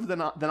aggressively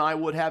than I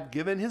would have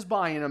given his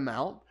buy-in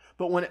amount.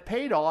 But when it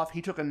paid off,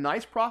 he took a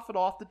nice profit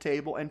off the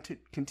table and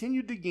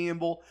continued to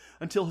gamble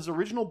until his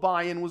original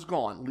buy-in was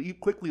gone,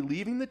 quickly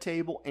leaving the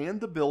table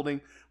and the building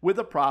with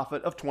a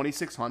profit of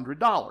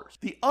 $2,600.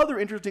 The other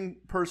interesting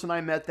person I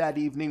met that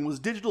evening was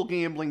Digital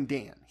Gambling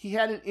Dan. He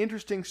had an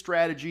interesting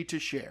strategy to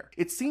share.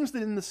 It seems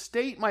that in the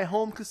state my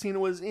home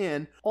casino is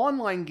in,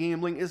 online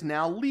gambling is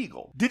now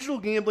legal. Digital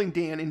Gambling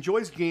Dan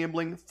enjoys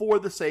gambling for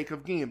the sake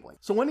of gambling.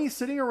 So when he's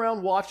sitting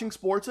around watching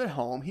sports at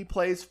home, he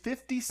plays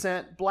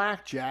 50-cent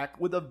blackjack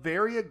with a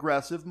very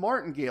aggressive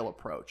martingale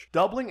approach,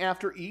 doubling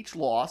after each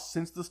loss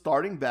since the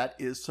starting bet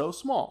is so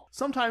small.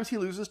 Sometimes he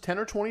loses $10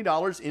 or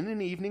 $20 in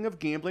an evening of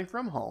gambling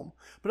from home,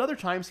 but other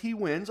times he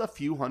wins a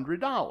few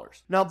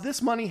 $100s. Now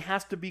this money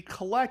has to be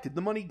collected.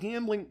 The money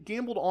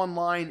gambled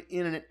online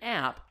in an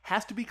app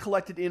has to be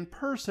collected in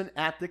person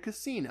at the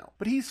casino.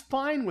 But he's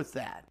fine with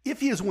that.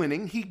 If he is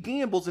winning, he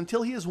gambles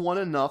until he has won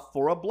enough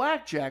for a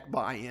blackjack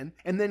buy-in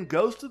and then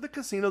goes to the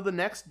casino the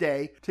next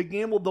day to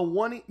gamble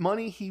the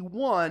money he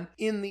won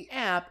in the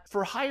app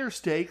for higher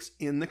stakes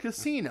in the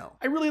casino.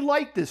 I really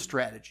like this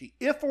strategy.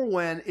 If or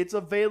when it's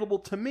available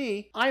to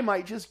me, I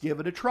might just give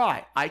it a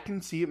try. I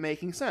can see it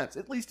making sense.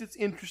 At least it's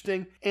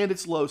interesting and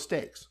it's low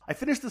stakes. I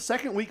finished the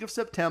second week of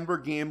September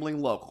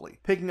gambling locally,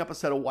 picking up a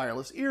set of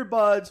wireless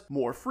earbuds,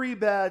 more free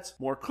bets,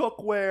 more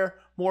cookware,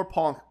 more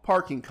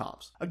parking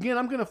comps. Again,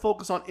 I'm going to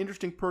focus on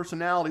interesting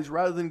personalities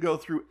rather than go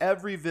through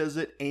every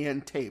visit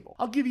and table.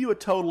 I'll give you a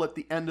total at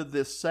the end of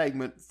this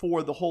segment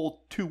for the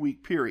whole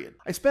 2-week period.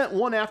 I spent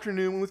one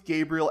afternoon with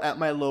Gabriel at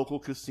my local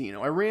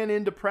casino. I ran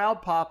into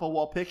Proud Papa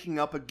while picking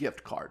up a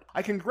gift card.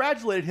 I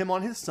congratulated him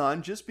on his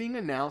son just being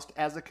announced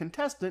as a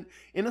contestant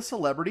in a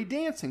celebrity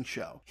dancing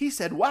show. He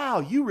said, "Wow,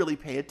 you really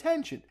pay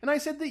attention." And I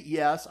said that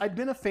yes, I'd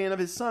been a fan of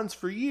his son's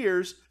for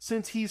years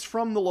since he's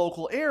from the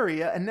local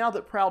area, and now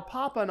that Proud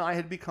Papa and I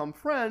had become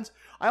friends,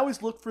 I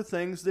always look for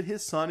things that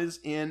his son is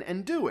in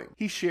and doing.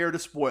 He shared a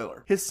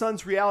spoiler. His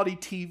son's reality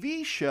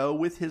TV show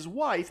with his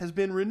wife has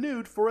been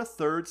renewed for a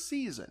 3rd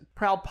season.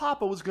 Proud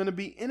Papa was going to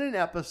be in an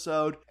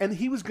episode, and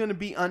he was going to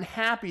be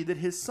unhappy that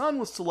his son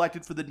was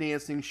selected for the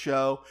dancing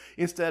show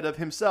instead of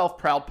himself,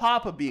 Proud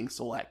Papa, being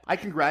selected. I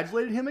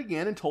congratulated him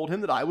again and told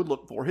him that I would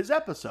look for his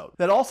episode.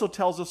 That also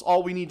tells us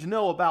all we need to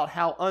know about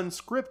how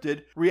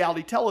unscripted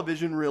reality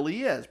television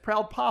really is.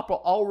 Proud Papa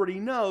already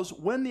knows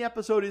when the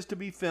episode is to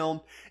be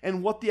filmed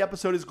and what the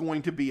episode is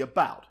going to be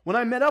about. When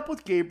I met up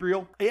with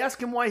Gabriel, I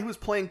asked him why he was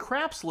playing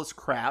Crapsless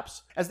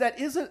Craps, as that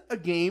isn't a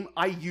game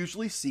I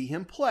usually see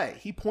him play.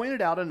 He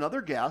pointed out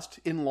another guest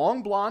in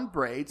long blonde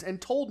braids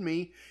and told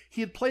me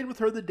he had played with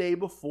her the day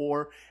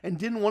before and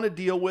didn't want to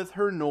deal with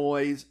her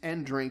noise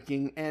and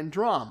drinking and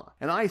drama.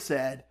 And I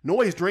said,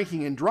 noise,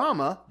 drinking, and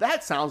drama?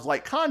 That sounds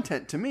like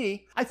content to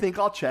me. I think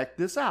I'll check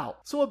this out.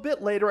 So a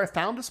bit later, I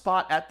found a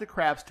spot at the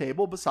craps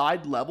table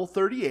beside level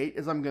 38,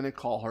 as I'm going to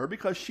call her,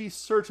 because she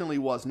certainly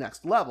was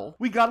next level.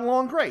 We got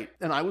along great,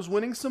 and I was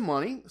winning some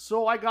money,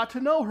 so I got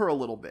to know her a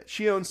little bit.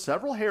 She owns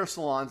several hair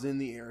salons in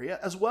the area,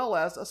 as well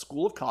as a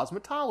school of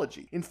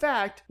cosmetology. In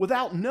fact,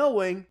 without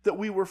knowing that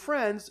we were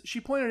friends,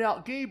 she pointed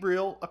out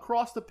Gabriel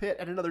across the pit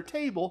at another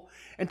table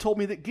and told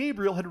me that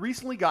Gabriel had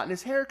recently gotten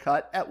his hair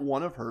cut at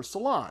one of her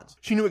salons.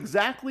 She knew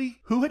exactly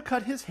who had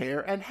cut his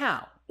hair and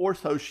how. Or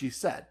so she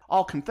said.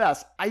 I'll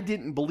confess, I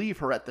didn't believe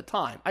her at the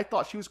time. I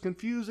thought she was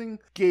confusing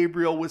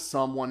Gabriel with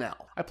someone else.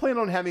 I planned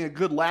on having a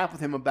good laugh with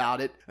him about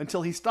it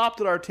until he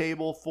stopped at our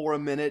table for a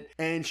minute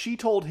and she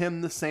told him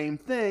the same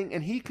thing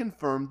and he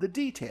confirmed the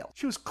detail.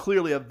 She was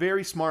clearly a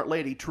very smart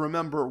lady to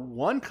remember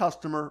one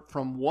customer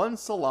from one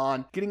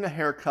salon getting a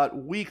haircut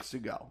weeks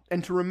ago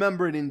and to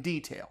remember it in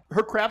detail.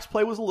 Her craps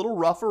play was a little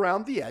rough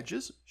around the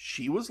edges.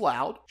 She was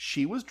loud.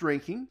 She was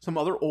drinking. Some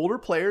other older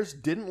players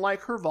didn't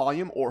like her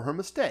volume or her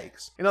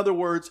mistakes. In other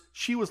words,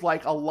 she was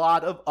like a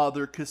lot of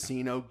other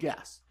casino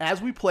guests.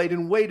 As we played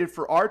and waited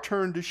for our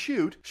turn to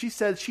shoot, she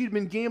said she'd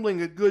been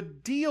gambling a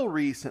good deal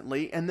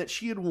recently and that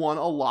she had won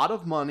a lot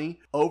of money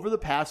over the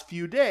past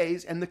few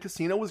days and the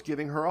casino was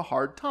giving her a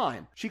hard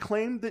time. She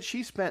claimed that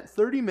she spent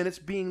 30 minutes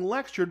being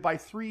lectured by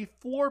 3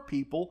 floor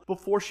people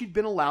before she'd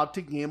been allowed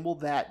to gamble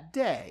that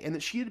day and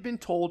that she had been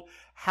told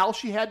how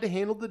she had to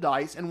handle the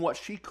dice and what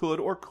she could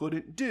or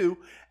couldn't do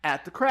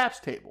at the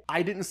craps table.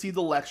 I didn't see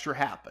the lecture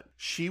happen.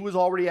 She was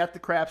already at the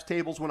craps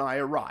tables when I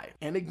arrived.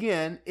 And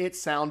again, it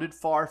sounded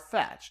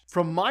far-fetched.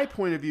 From my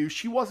point of view,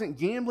 she wasn't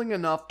gambling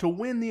enough to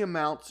win the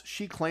amounts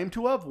she claimed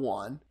to have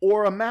won,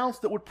 or amounts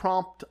that would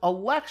prompt a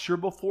lecture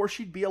before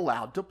she'd be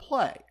allowed to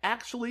play.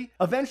 Actually,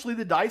 eventually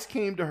the dice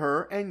came to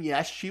her, and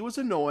yes, she was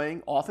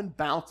annoying, often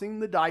bouncing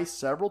the dice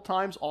several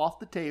times off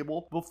the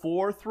table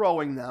before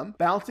throwing them,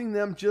 bouncing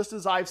them just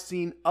as I've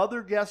seen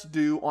other guests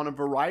do on a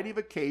variety of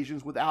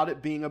occasions without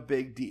it being a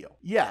big deal.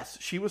 Yes,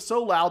 she was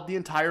so loud the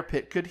entire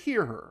pit could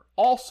hear her.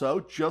 Also,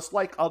 just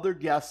like other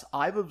guests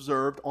I've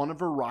observed on a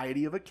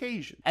variety of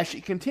occasions. As she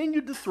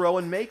continued to throw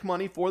and make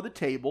money for the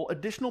table,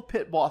 additional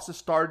pit bosses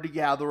started to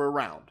gather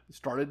around. They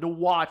started to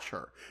watch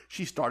her.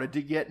 She started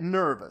to get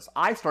nervous.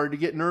 I started to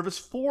get nervous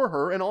for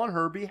her and on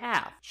her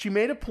behalf. She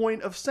made a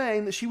point of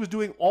saying that she was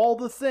doing all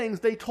the things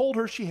they told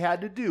her she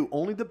had to do,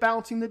 only the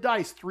bouncing the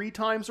dice 3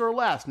 times or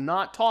less,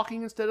 not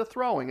talking instead of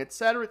throwing,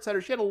 etc.,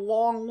 etc. She had a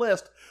long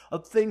list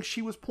of things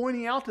she was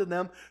pointing out to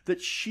them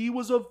that she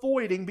was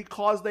avoiding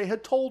because they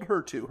had told her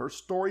to. Her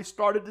story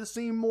started to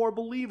seem more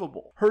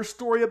believable. Her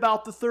story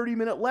about the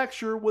 30-minute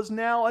lecture was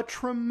now a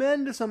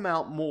tremendous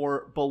amount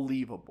more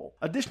believable.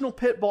 Additional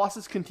pit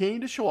bosses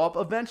continued to show up.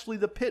 Eventually,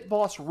 the pit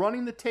boss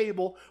running the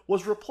table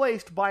was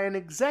replaced by an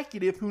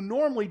executive who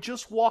normally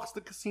just walks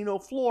the casino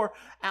floor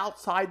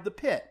outside the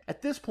pit.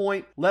 At this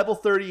point, level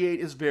 38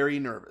 is very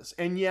nervous.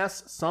 And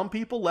yes, some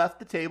people left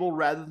the table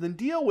rather than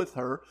deal with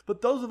her,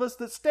 but those of us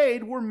that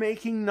stayed were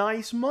making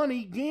nice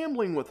money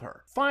gambling with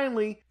her.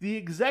 Finally, the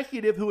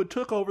executive who had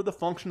took over the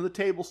function of the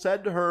table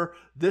said to her,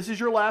 "This is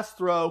your last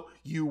throw.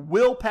 You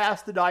will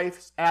pass the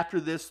dice after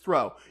this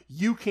throw.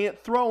 You can't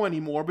throw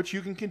anymore, but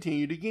you can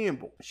continue to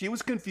gamble." She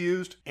was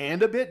confused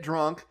and a bit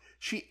drunk.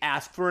 She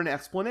asked for an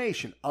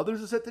explanation.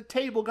 Others at the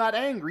table got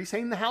angry,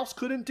 saying the house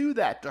couldn't do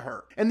that to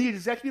her. And the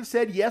executive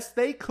said yes,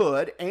 they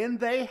could,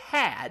 and they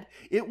had.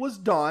 It was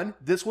done.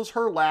 This was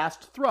her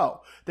last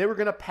throw. They were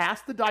going to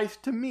pass the dice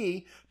to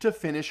me to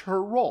finish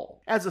her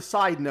roll. As a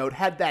side note,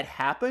 had that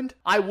happened,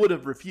 I would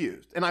have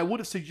refused, and I would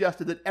have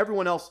suggested that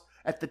everyone else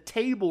at the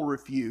table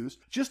refused,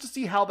 just to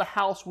see how the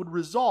house would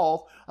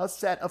resolve a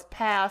set of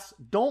pass,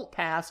 don't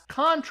pass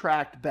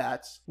contract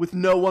bets with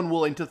no one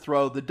willing to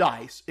throw the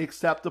dice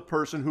except the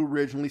person who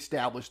originally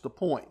established the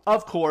point.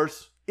 Of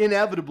course,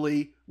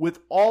 inevitably, with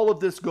all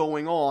of this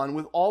going on,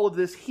 with all of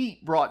this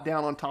heat brought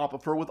down on top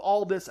of her, with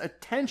all this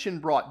attention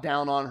brought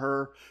down on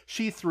her,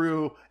 she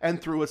threw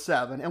and threw a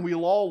 7, and we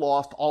all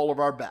lost all of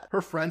our bets.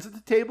 Her friends at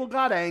the table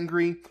got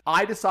angry.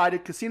 I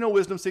decided Casino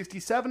Wisdom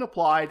 67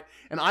 applied,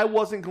 and I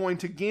wasn't going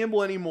to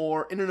gamble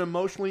anymore in an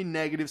emotionally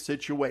negative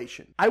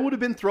situation. I would have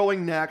been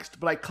throwing next,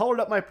 but I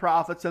colored up my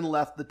profits and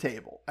left the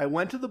table. I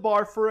went to the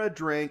bar for a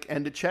drink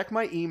and to check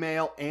my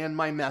email and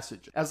my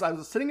messages. As I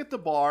was sitting at the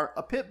bar,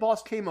 a pit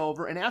boss came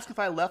over and asked if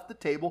I left the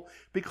table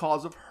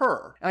because of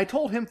her. And I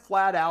told him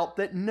flat out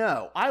that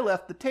no, I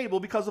left the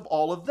table because of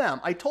all of them.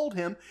 I told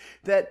him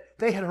that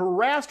they had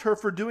harassed her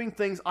for doing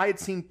things I had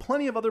seen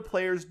plenty of other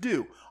players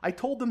do. I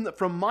told them that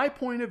from my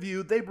point of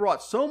view, they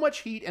brought so much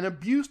heat and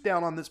abuse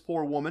down on this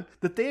poor woman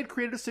that they had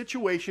created a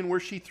situation where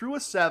she threw a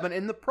 7.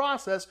 In the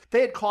process,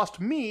 they had cost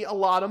me a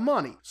lot of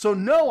money. So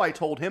no, I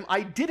told him,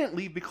 I didn't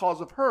leave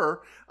because of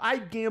her.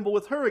 I'd gamble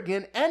with her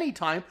again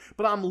anytime,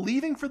 but I'm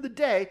leaving for the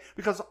day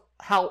because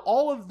how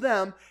all of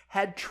them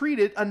had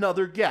treated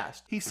another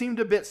guest. He seemed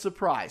a bit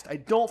surprised. I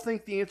don't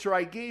think the answer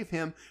I gave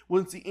him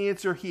was the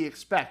answer he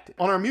expected.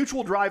 On our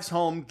mutual drives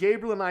home,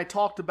 Gabriel and I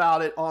talked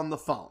about it on the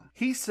phone.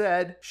 He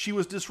said she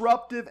was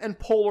disruptive and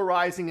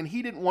polarizing and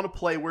he didn't want to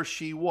play where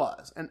she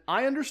was. And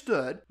I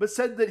understood, but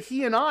said that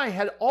he and I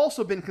had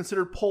also been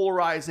considered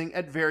polarizing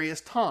at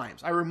various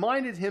times. I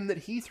reminded him that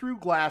he threw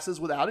glasses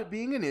without it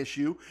being an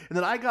issue and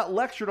that I got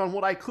lectured on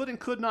what I could and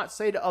could not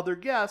say to other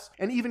guests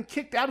and even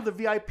kicked out of the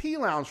VIP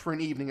lounge for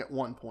an evening at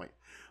one point.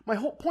 My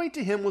whole point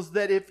to him was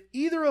that if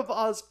either of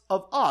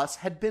us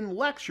had been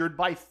lectured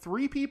by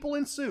 3 people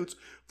in suits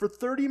for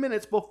 30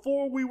 minutes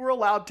before we were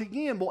allowed to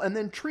gamble and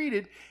then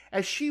treated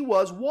as she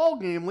was wall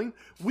gambling,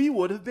 we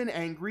would have been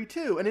angry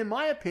too, and in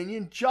my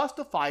opinion,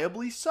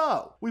 justifiably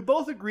so. We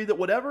both agree that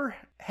whatever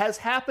has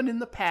happened in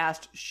the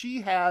past,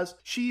 she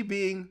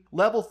being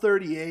level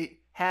 38,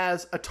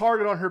 has a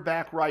target on her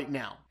back right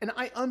now. And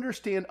I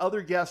understand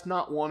other guests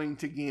not wanting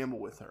to gamble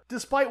with her.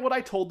 Despite what I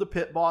told the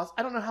pit boss,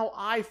 I don't know how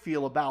I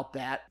feel about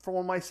that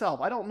for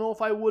myself. I don't know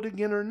if I would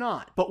again or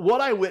not. But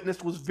what I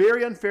witnessed was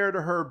very unfair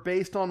to her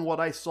based on what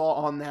I saw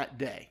on that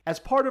day. As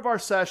part of our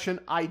session,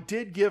 I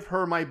did give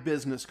her my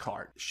business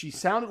card. She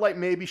sounded like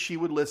maybe she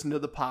would listen to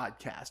the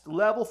podcast.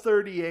 Level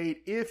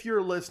 38, if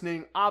you're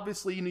listening,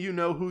 obviously you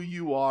know who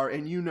you are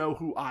and you know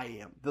who I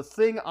am. The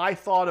thing I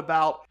thought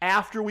about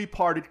after we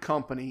parted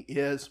company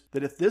is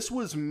that if this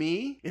was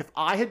me, if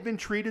I had been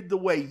treated the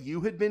way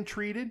you had been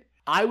treated,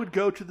 I would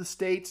go to the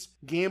state's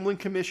gambling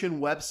commission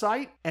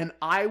website and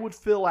I would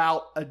fill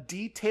out a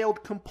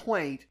detailed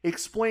complaint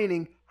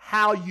explaining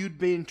how you'd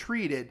been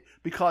treated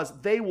because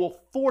they will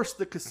force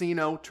the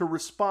casino to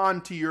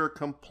respond to your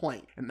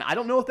complaint. And I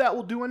don't know if that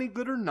will do any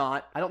good or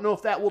not. I don't know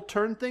if that will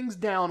turn things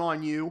down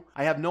on you.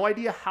 I have no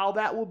idea how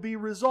that will be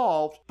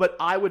resolved, but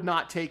I would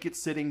not take it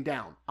sitting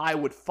down. I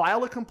would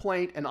file a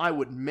complaint and I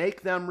would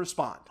make them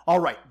respond. All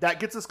right, that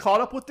gets us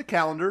caught up with the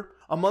calendar.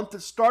 A month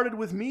that started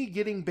with me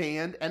getting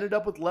banned, ended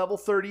up with level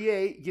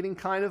 38 getting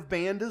kind of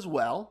banned as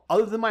well.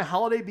 Other than my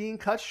holiday being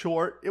cut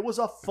short, it was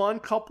a fun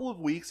couple of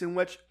weeks in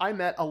which I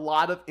met a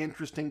lot of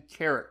interesting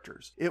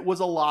characters. It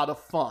was a lot of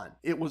fun.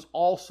 It was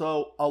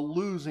also a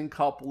losing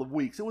couple of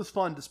weeks. It was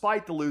fun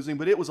despite the losing,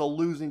 but it was a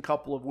losing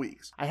couple of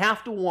weeks. I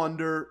have to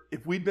wonder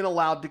if we'd been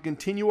allowed to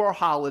continue our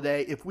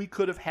holiday, if we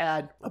could have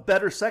had a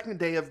better second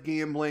day of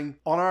gambling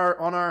on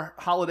our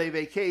holiday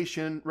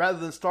vacation rather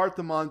than start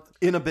the month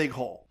in a big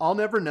hole. I'll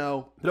never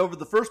know. But over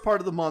the first part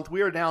of the month,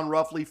 we are down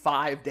roughly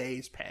 5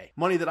 days' pay.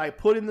 Money that I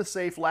put in the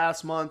safe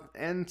last month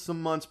and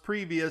some months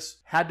previous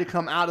had to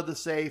come out of the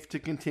safe to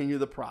continue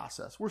the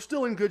process. We're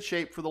still in good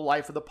shape for the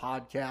life of the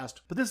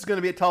podcast, but this is going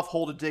to be a tough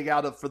hole to dig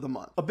out of for the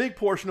month. A big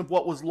portion of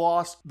what was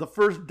lost the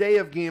first day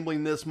of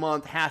gambling this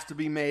month has to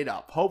be made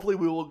up. Hopefully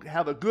we will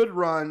have a good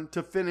run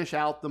to finish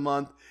out the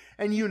month.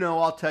 And you know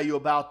I'll tell you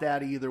about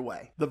that either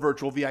way. The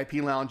Virtual VIP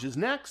Lounge is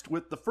next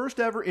with the first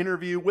ever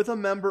interview with a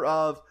member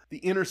of the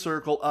inner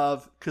circle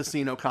of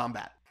Casino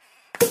Combat.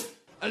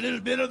 A little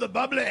bit of the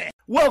bubbly.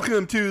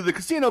 Welcome to the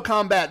Casino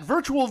Combat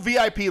Virtual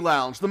VIP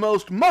Lounge, the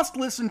most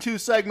must-listen-to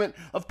segment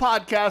of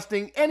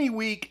podcasting any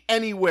week,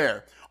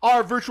 anywhere.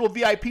 Our Virtual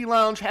VIP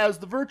Lounge has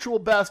the virtual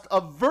best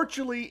of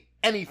virtually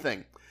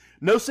anything.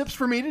 No sips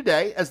for me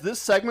today, as this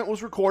segment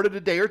was recorded a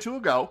day or two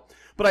ago,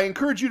 but I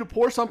encourage you to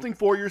pour something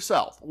for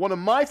yourself. One of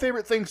my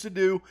favorite things to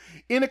do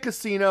in a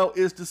casino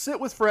is to sit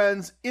with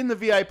friends in the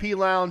VIP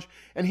lounge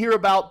and hear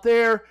about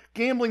their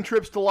gambling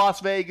trips to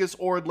Las Vegas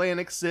or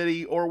Atlantic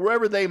City or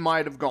wherever they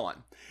might have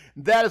gone.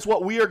 That is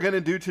what we are going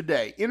to do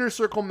today. Inner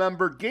Circle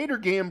member Gator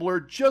Gambler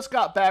just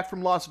got back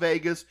from Las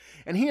Vegas,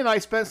 and he and I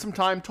spent some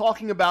time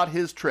talking about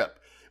his trip.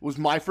 It was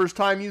my first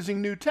time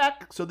using new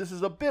tech, so this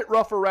is a bit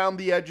rough around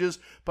the edges,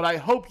 but I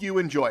hope you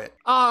enjoy it.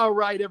 All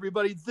right,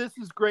 everybody. This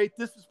is great.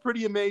 This is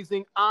pretty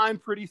amazing. I'm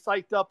pretty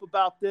psyched up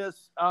about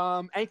this.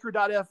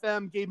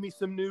 Anchor.fm gave me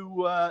some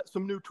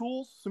new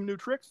tools, some new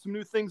tricks, some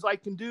new things I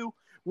can do.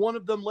 One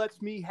of them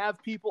lets me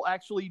have people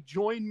actually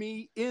join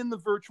me in the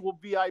virtual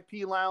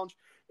VIP lounge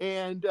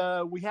And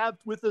we have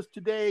with us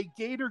today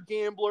Gator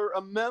Gambler,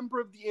 a member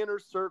of the Inner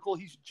Circle.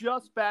 He's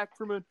just back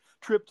from a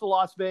trip to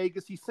Las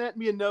Vegas. He sent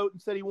me a note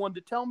and said he wanted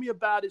to tell me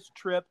about his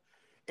trip.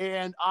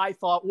 And I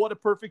thought, what a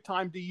perfect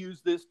time to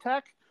use this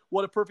tech.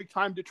 What a perfect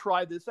time to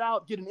try this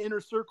out, get an Inner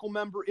Circle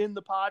member in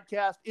the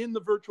podcast, in the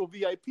virtual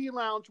VIP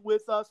lounge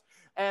with us.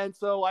 And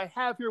so I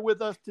have here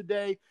with us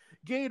today,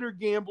 Gator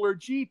Gambler,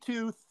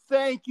 G2.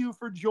 Thank you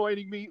for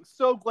joining me.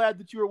 So glad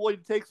that you were willing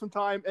to take some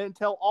time and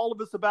tell all of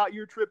us about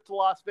your trip to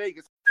Las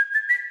Vegas.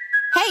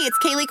 Hey, it's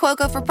Kaylee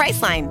Cuoco for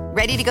Priceline.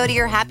 Ready to go to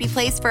your happy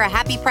place for a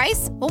happy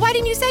price? Well, why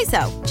didn't you say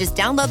so? Just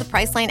download the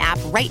Priceline app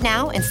right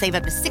now and save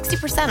up to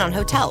 60% on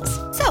hotels.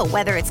 So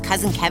whether it's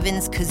Cousin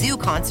Kevin's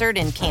Kazoo Concert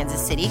in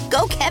Kansas City,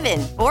 go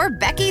Kevin, or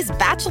Becky's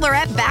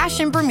Bachelorette Bash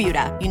in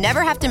Bermuda, you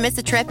never have to miss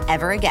a trip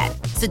ever again.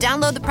 So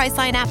download the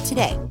Priceline app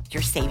today.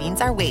 Your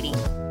savings are waiting.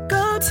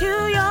 Go to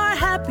your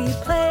happy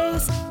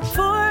place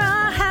for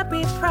a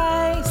happy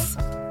price.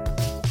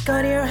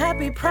 Go to your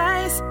happy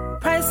price,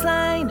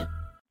 Priceline.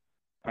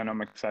 And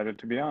I'm excited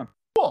to be on.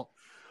 Cool.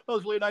 That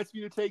was really nice of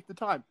you to take the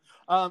time.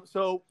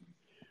 So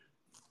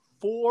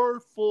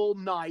 4 full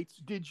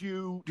nights. Did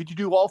you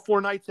do all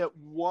 4 nights at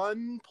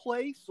one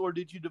place, or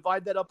did you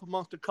divide that up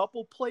amongst a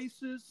couple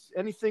places?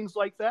 Any things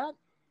like that?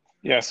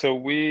 Yeah, so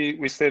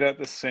we stayed at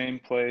the same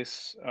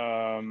place.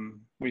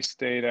 We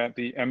stayed at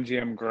the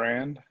MGM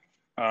Grand,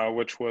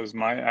 which was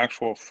my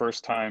actual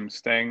first time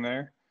staying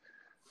there.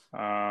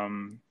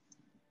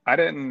 I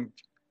didn't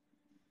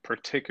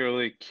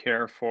particularly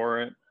care for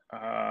it.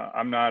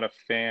 I'm not a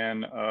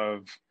fan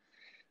of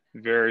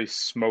very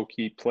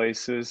smoky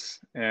places,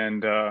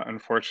 and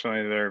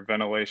unfortunately their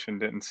ventilation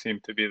didn't seem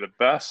to be the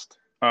best,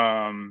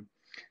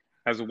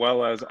 as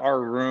well as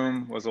our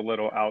room was a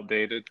little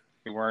outdated.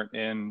 We weren't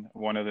in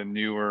one of the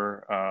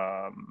newer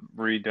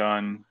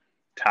redone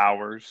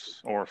towers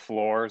or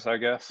floors, I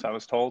guess I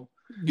was told.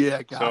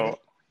 Yeah, got it.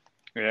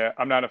 Yeah,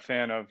 I'm not a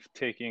fan of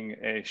taking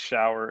a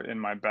shower in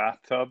my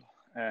bathtub,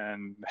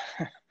 and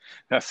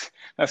that's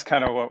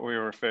kind of what we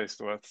were faced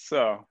with.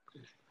 So,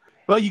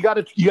 well, you got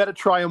to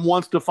try them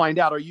once to find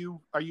out. Are you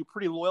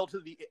pretty loyal to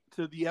the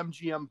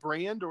MGM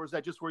brand, or is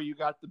that just where you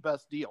got the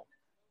best deal?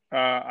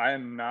 I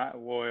am not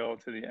loyal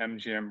to the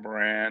MGM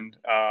brand.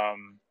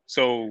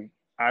 So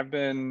I've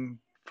been,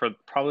 for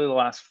probably the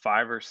last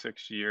 5 or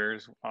 6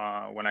 years,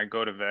 when I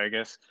go to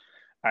Vegas,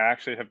 I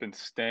actually have been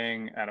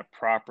staying at a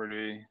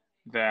property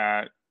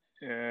that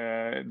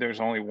there's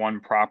only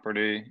one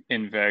property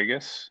in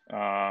Vegas.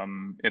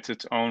 It's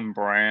its own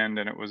brand,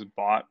 and it was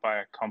bought by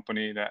a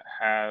company that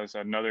has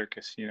another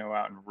casino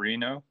out in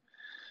Reno.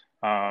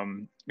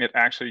 It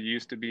actually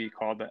used to be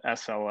called the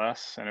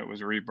SLS, and it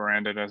was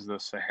rebranded as the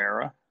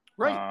Sahara.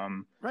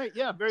 Right. Right.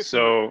 Yeah. Very.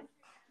 So,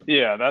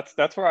 yeah,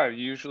 that's where I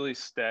usually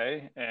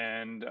stay.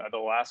 And the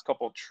last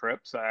couple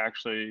trips, I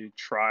actually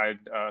tried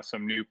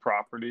some new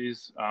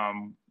properties.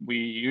 We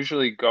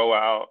usually go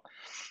out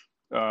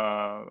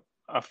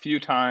a few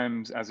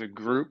times as a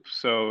group.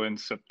 So in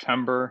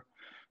September,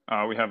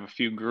 we have a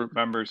few group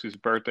members whose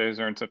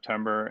birthdays are in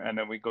September, and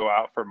then we go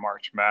out for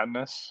March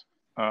Madness.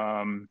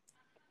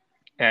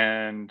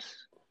 And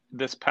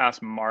this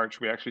past March,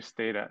 we actually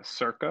stayed at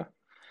Circa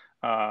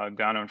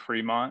down in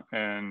Fremont,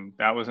 and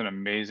that was an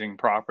amazing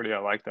property. I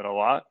liked it a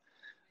lot.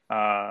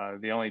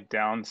 The only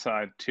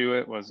downside to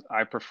it was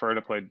I prefer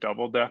to play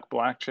double deck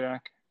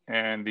blackjack,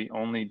 and the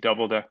only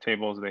double deck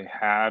tables they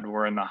had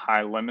were in the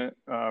high limit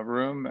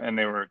room, and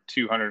they were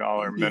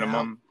 $200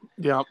 minimum.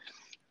 Yeah.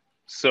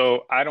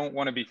 So I don't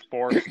want to be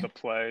forced to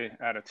play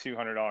at a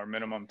 $200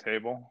 minimum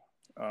table.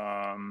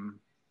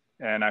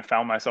 And I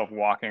found myself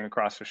walking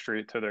across the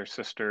street to their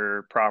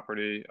sister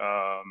property,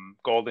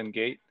 Golden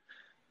Gate,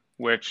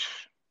 which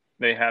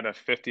they had a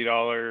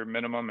 $50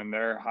 minimum in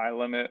their high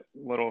limit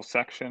little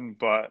section,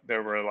 but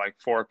there were like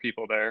 4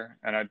 people there,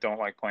 and I don't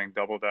like playing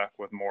double deck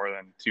with more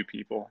than 2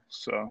 people.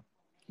 So,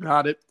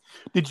 got it.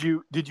 Did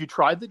you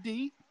try the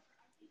D?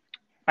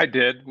 I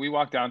did. We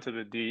walked down to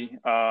the D.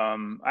 I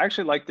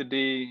actually like the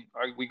D.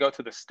 We go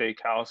to the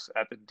steakhouse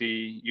at the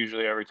D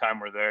usually every time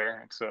we're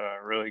there. It's a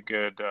really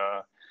good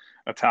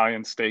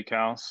Italian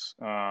steakhouse,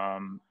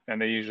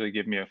 and they usually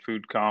give me a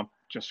food comp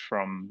just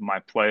from my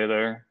play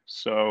there.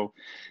 So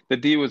the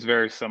D was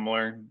very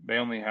similar. They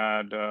only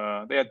had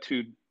they had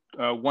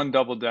one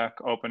double deck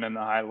open in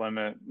the high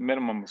limit.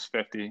 Minimum was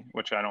 50,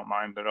 which I don't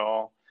mind at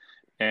all.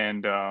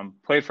 And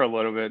played for a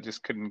little bit,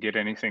 just couldn't get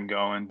anything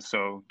going,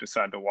 so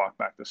decided to walk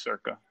back to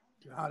Circa.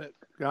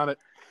 Got it.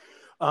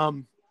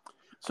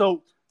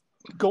 So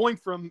going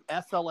from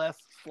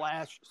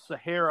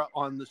SLS/Sahara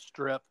on the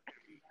Strip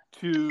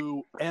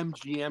to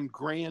MGM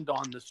Grand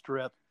on the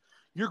Strip,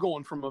 you're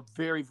going from a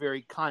very,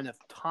 very kind of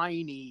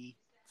tiny,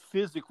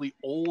 physically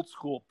old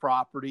school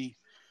property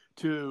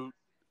to,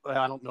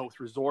 I don't know with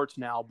resorts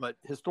now, but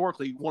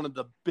historically one of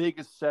the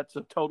biggest sets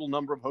of total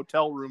number of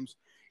hotel rooms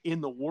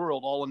in the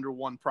world, all under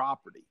one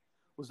property.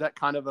 Was that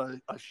kind of a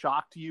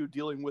shock to you,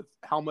 dealing with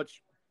how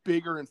much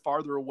bigger and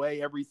farther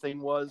away everything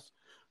was,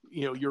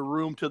 you know, your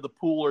room to the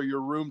pool or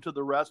your room to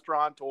the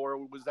restaurant, or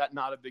was that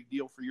not a big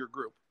deal for your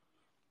group?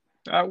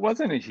 It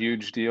wasn't a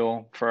huge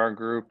deal for our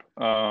group.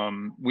 I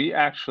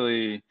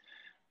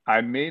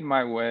made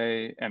my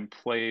way and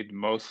played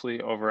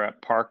mostly over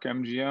at Park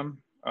MGM.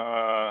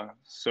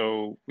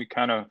 So we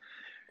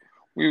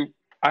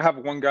I have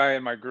one guy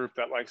in my group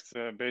that likes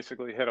to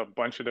basically hit a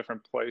bunch of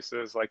different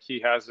places. Like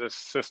he has this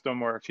system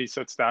where if he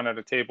sits down at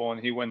a table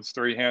and he wins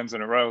 3 hands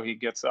in a row, he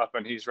gets up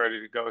and he's ready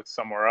to go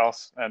somewhere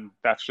else. And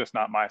that's just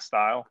not my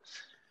style.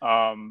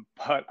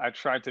 But I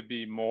tried to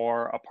be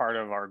more a part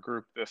of our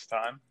group this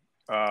time.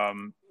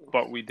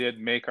 But we did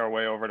make our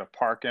way over to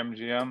Park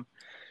MGM.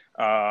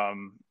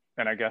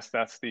 And I guess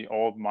that's the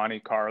old Monte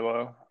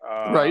Carlo.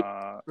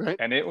 Right.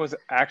 And it was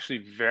actually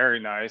very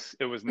nice.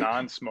 It was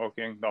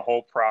non-smoking, the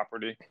whole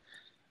property.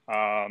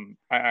 I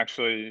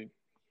actually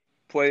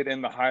played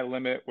in the high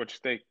limit,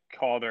 which they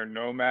call their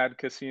Nomad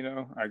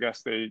Casino. I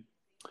guess they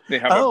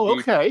have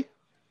okay.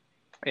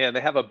 Yeah,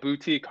 they have a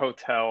boutique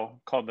hotel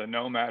called the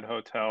Nomad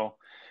Hotel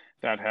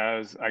that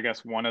has, I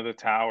guess, one of the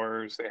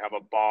towers. They have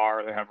a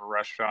bar, they have a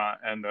restaurant,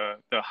 and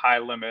the high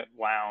limit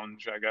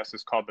lounge, I guess,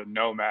 is called the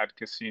Nomad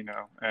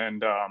Casino.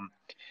 And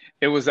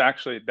it was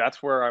actually,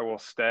 that's where I will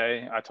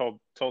stay. I told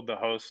the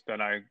host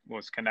that I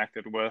was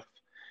connected with.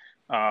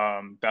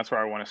 That's where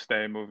I want to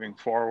stay moving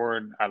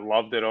forward. I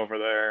loved it over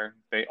there.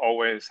 They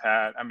always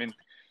had, I mean,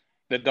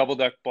 the double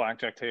deck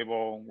blackjack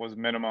table was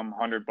minimum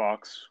 $100,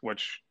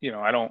 which,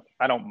 I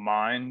don't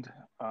mind.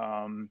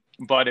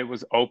 But it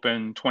was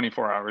open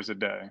 24 hours a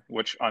day,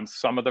 which on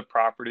some of the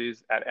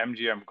properties at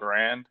MGM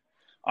Grand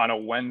on a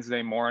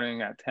Wednesday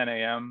morning at 10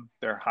 a.m.,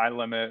 their high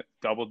limit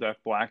double deck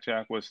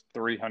blackjack was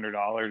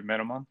 $300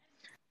 minimum.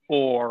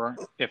 Or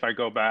if I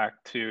go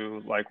back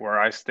to like where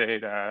I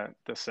stayed at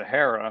the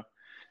Sahara,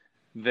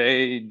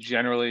 they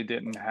generally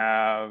didn't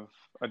have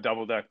a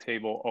double deck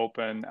table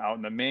open out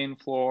in the main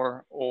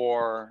floor,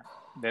 or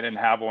they didn't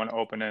have one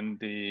open in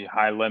the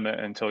high limit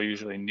until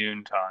usually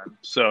noontime.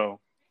 So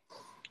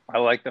I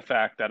like the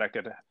fact that I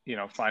could,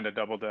 find a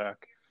double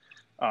deck.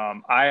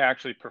 I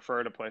actually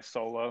prefer to play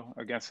solo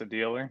against a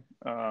dealer.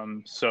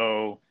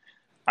 So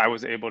I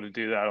was able to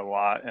do that a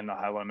lot in the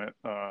high limit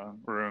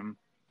room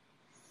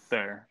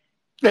there.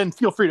 And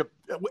feel free to,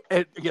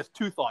 I guess,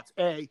 two thoughts.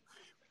 A,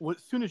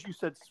 as soon as you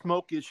said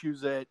smoke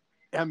issues at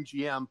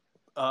MGM,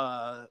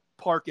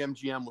 Park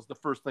MGM was the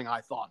first thing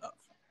I thought of,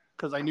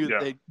 because I knew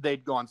that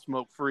they'd gone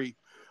smoke free.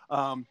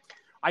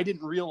 I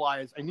didn't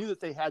realize, I knew that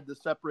they had the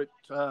separate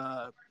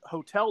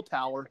hotel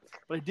tower,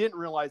 but I didn't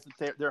realize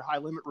that their high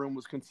limit room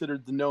was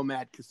considered the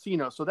Nomad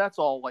Casino. So that's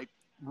all like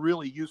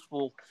really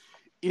useful,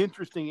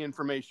 interesting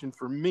information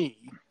for me.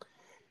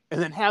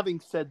 And then having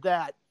said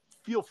that,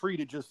 feel free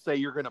to just say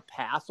you're going to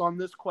pass on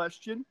this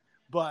question,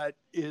 but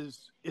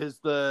is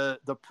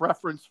the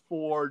preference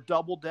for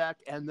double deck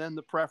and then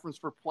the preference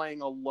for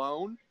playing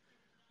alone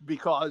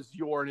because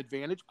you're an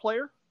advantage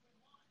player?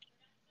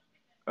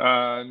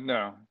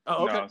 No.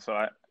 Oh, okay. No.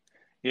 So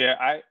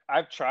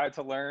I've tried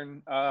to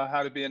learn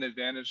how to be an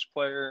advantage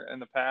player in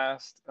the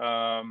past.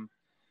 I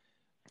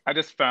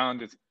just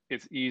found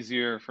it's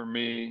easier for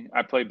me.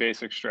 I play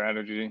basic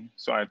strategy,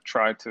 so I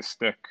try to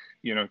stick,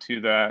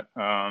 to that.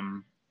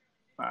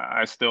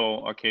 I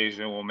still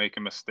occasionally will make a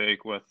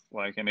mistake with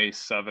like an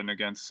ace-7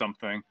 against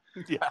something.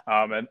 Yeah.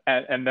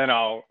 And then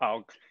I'll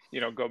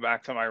go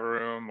back to my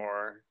room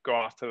or go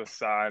off to the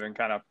side and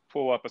kind of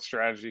pull up a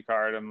strategy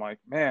card. I'm like,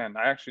 man,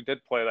 I actually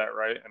did play that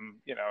right, and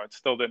it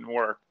still didn't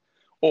work.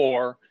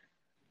 Or,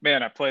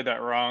 man, I played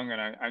that wrong,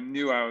 and I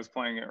knew I was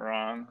playing it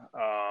wrong.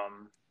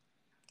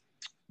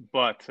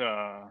 But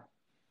the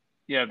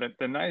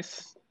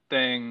nice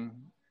thing.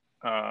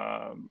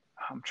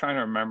 I'm trying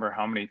to remember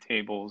how many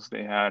tables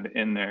they had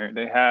in there.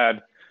 They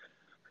had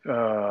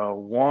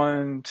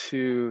 1,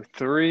 2,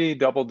 3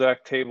 double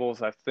deck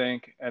tables, I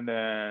think, and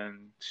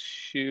then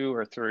 2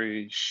 or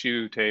 3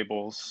 shoe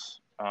tables.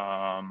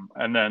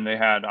 And then they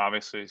had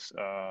obviously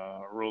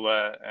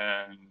roulette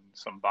and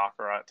some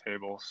baccarat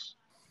tables.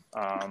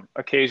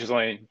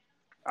 Occasionally,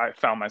 I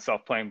found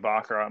myself playing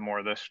baccarat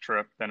more this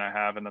trip than I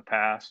have in the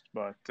past,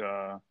 but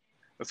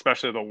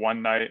especially the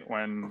one night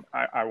when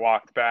I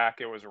walked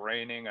back, it was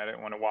raining. I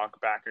didn't want to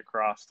walk back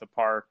across the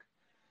park.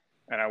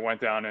 And I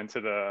went down into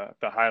the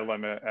high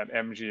limit at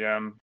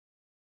MGM.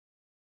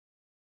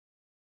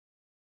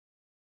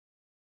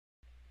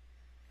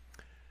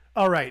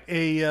 All right,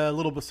 a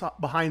little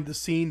behind the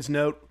scenes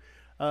note.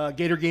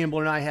 Gator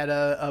Gambler and I had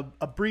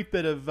a brief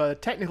bit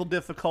of technical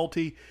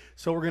difficulty,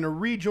 so we're going to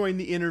rejoin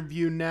the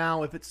interview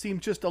now. If it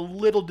seems just a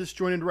little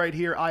disjointed right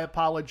here, I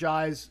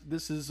apologize.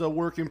 This is a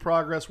work in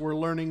progress. We're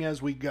learning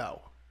as we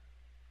go.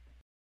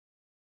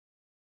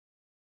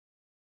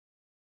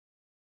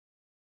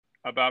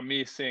 About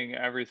me seeing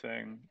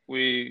everything,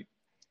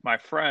 my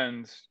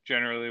friends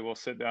generally will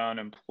sit down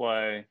and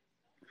play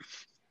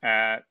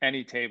at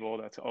any table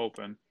that's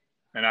open,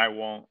 and I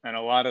won't. And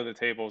a lot of the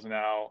tables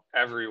now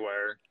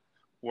everywhere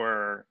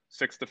were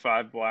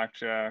 6-5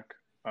 blackjack,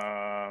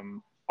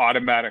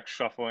 automatic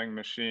shuffling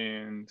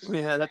machines.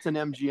 Yeah, that's an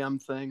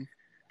MGM thing.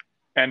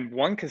 And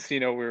one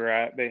casino we were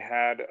at, they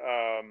had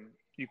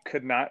you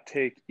could not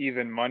take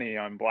even money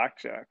on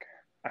blackjack.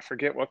 I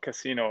forget what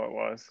casino it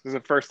was. This is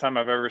the first time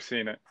I've ever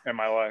seen it in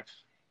my life.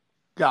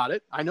 Got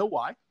it. I know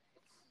why.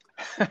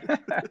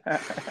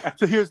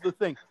 So here's the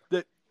thing,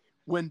 that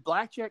when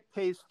blackjack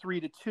pays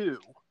 3-2,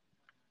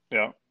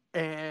 Yeah.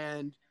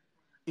 and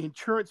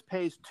insurance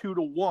pays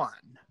 2-1,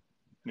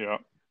 Yeah.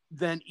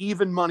 then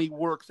even money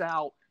works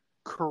out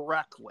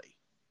correctly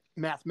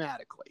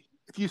mathematically.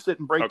 If you sit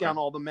and break Okay. down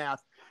all the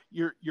math,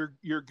 you're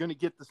going to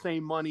get the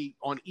same money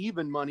on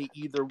even money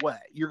either way.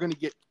 You're going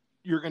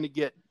to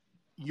get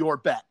your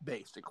bet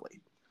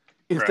basically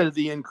instead Right. of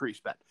the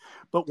increased bet.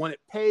 But when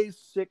it pays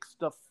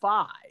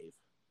 6-5,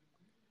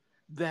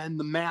 then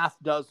the math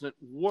doesn't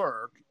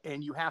work,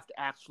 and you have to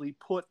actually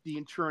put the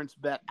insurance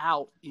bet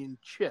out in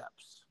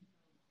chips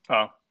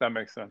Oh, that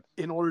makes sense.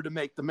 in order to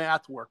make the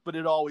math work. But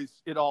it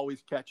always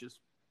catches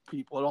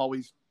people. It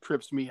always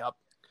trips me up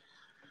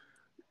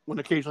when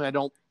occasionally I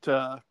don't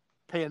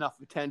pay enough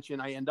attention.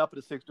 I end up at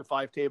a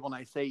 6-5 table and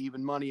I say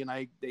even money,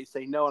 and they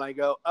say no, and I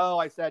go, oh,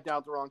 I sat down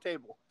at the wrong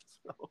table.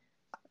 So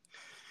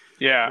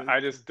Yeah, I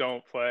just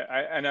don't play.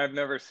 And I've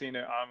never seen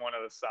it on one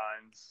of the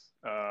signs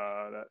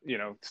that,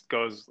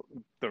 goes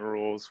the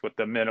rules with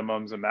the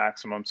minimums and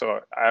maximums. So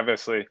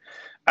obviously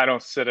I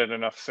don't sit at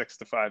enough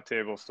 6-5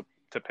 tables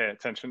to pay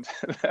attention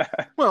to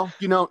that. well,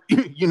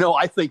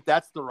 I think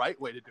that's the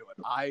right way to do it.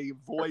 I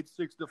avoid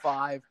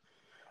 6-5.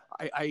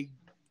 I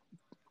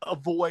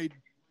avoid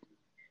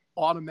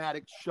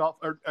automatic shuffle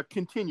or a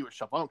continuous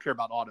shuffle. I don't care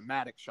about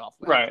automatic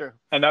shuffle. Right.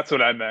 And that's what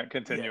I meant,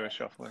 continuous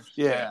shufflers.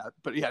 Yeah.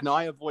 But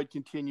I avoid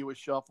continuous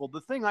shuffle.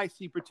 The thing I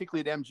see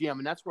particularly at MGM,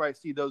 and that's where I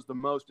see those the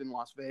most in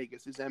Las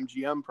Vegas, is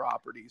MGM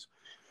properties.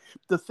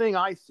 The thing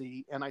I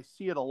see, and I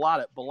see it a lot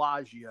at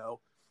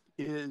Bellagio,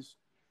 is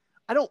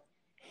I don't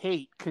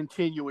hate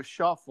continuous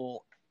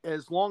shuffle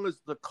as long as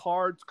the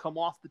cards come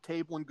off the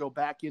table and go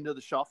back into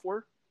the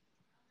shuffler.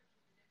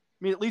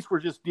 I mean, at least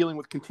we're just dealing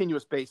with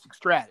continuous basic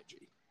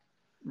strategy.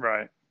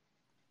 Right.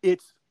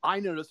 I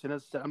notice, and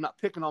as I said, I'm not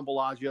picking on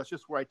Bellagio, it's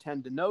just where I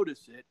tend to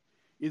notice it,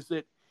 is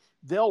that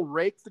they'll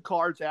rake the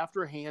cards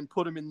after a hand,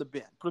 put them in the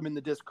bin, put them in the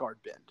discard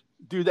bin.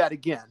 Do that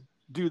again,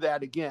 do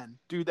that again,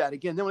 do that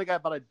again. Then when they got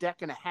about a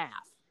deck and a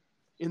half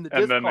in the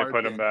discard bin. And then they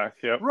put them back.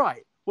 Yep.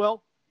 Right.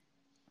 Well,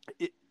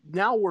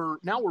 now we're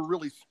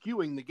really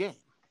skewing the game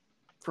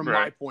from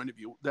my point of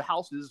view. The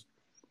house is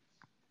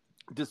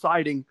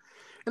deciding,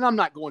 and I'm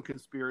not going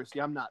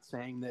conspiracy. I'm not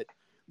saying that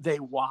they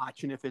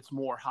watch, and if it's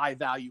more high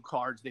value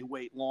cards, they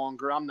wait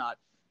longer. I'm not,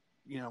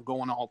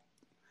 going all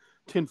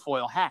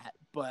tinfoil hat,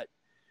 but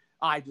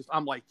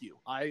I'm like you.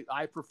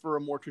 I prefer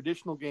a more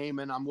traditional game,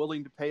 and I'm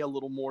willing to pay a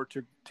little more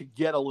to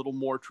get a little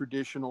more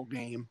traditional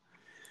game.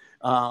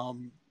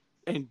 And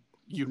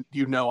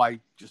I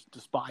just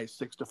despise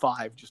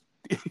 6-5, just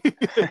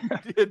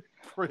in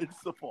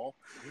principle.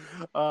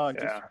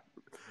 I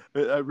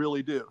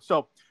really do.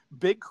 So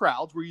big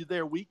crowds. Were you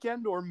there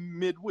weekend or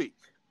midweek?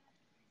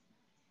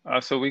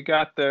 So we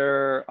got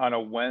there on a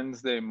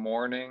Wednesday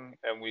morning,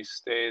 and we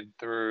stayed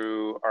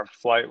through. Our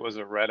flight was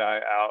a red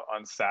eye out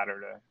on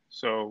Saturday,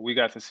 so we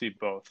got to see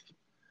both.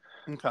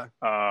 Okay.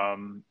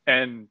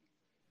 And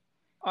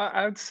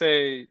I'd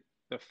say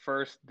the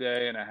first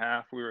day and a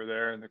half we were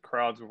there, and the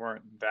crowds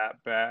weren't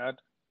that bad,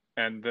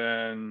 and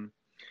then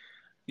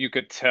you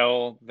could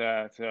tell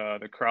that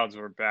the crowds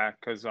were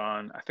back because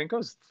I think it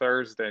was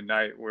Thursday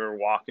night, we were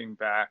walking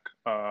back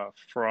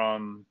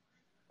from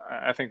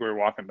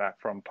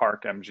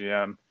Park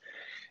MGM,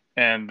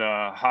 and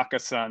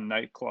Hakkasan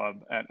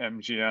nightclub at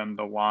MGM,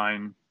 the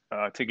line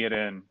to get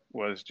in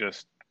was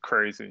just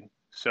crazy.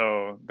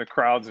 So the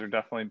crowds are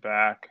definitely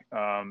back.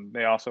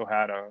 They also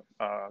had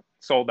a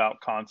sold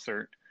out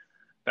concert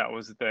that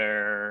was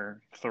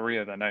there 3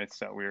 of the nights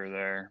that we were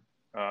there.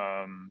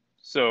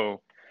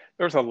 So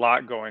there's a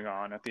lot going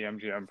on at the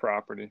MGM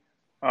property,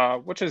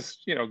 which is,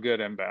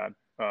 good and bad.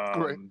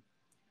 Great.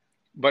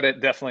 But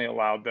it definitely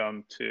allowed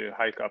them to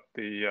hike up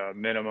the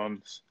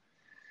minimums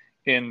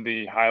in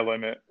the high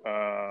limit.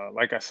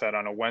 Like I said,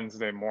 on a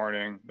Wednesday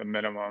morning, the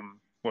minimum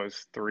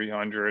was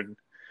 300.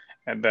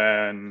 And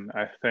then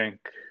I think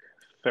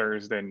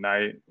Thursday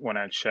night when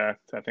I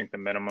checked, I think the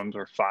minimums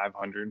were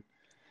 500.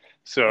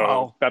 So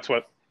Wow. that's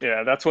what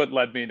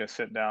led me to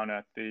sit down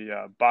at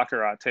the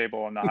baccarat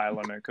table in the high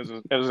limit, because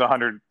it was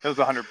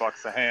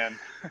 $100 a hand.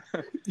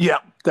 Yeah,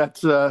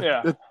 that's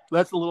a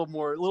little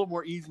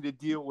more easy to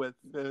deal with.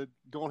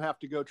 Don't have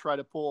to go try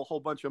to pull a whole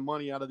bunch of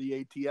money out of the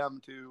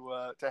ATM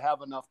to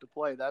have enough to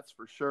play. That's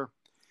for sure.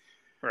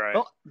 Right.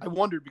 Well, I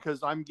wondered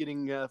because I'm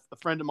getting a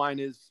friend of mine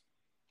is,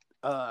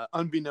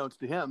 unbeknownst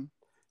to him,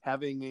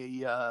 having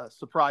a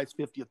surprise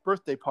 50th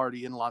birthday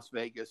party in Las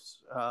Vegas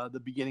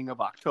the beginning of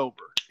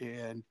October,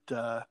 and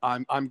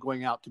I'm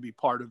going out to be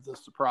part of the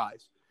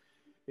surprise.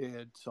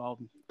 And so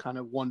I'm kind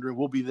of wondering,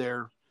 we'll be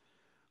there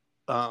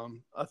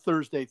a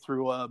Thursday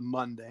through a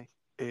Monday,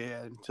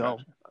 and so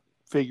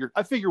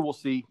I figure we'll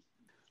see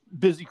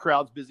big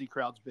crowds, big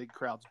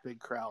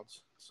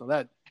crowds. So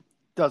that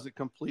doesn't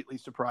completely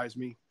surprise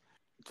me.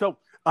 So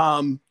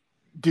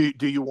do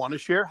you want to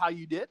share how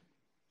you did?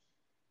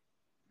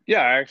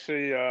 Yeah,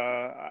 actually,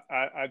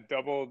 I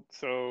doubled.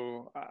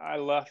 So I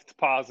left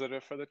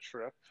positive for the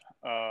trip.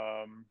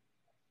 I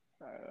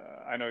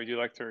know you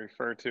like to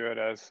refer to it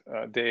as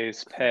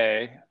day's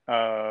pay.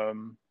 I'd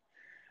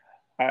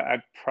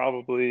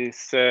probably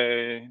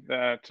say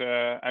that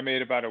I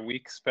made about a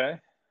week's pay.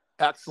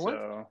 Excellent.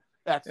 So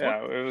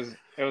Excellent. yeah,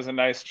 it was a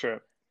nice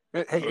trip.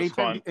 Hey, It was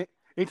fun.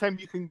 anytime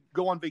you can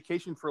go on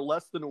vacation for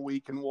less than a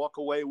week and walk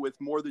away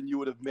with more than you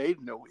would have made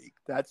in a week,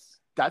 that's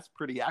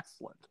pretty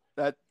excellent.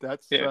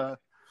 That's a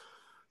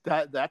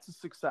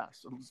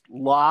success. A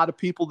lot of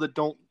people that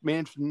don't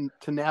manage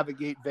to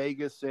navigate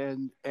Vegas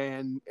and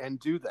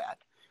do that.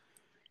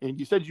 And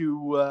you said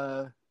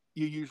you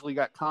usually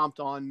got comped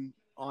on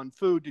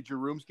food. Did your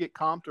rooms get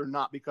comped or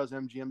not because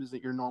MGM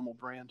isn't your normal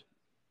brand?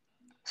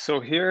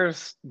 So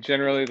here's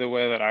generally the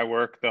way that I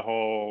work the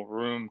whole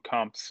room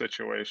comp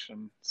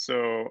situation.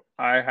 So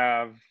I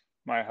have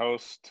my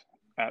host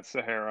at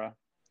Sahara,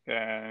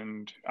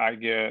 and I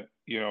get,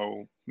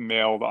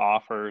 mailed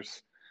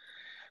offers.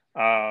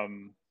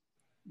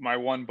 My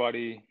one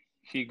buddy,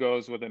 he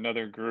goes with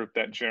another group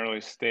that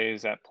generally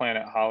stays at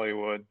Planet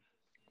Hollywood.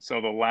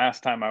 So the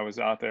last time I was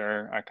out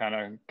there, I kind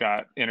of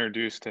got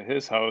introduced to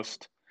his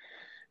host,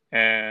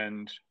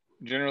 and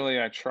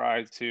generally I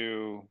try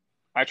to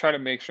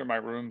make sure my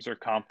rooms are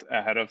comped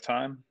ahead of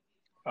time.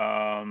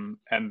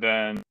 And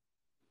then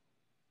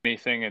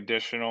anything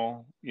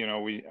additional,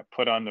 we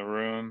put on the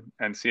room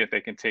and see if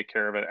they can take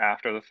care of it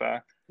after the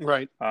fact.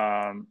 Right.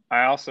 I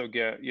also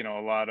get,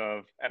 a lot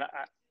of, and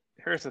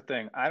here's the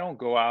thing, I don't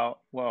go out.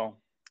 Well,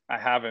 I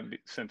haven't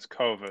since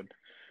COVID.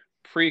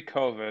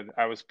 Pre-COVID,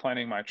 I was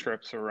planning my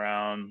trips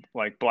around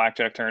like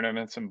blackjack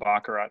tournaments and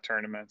baccarat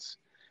tournaments.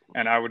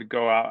 And I would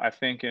go out, I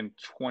think in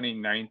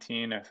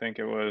 2019, I think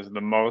it was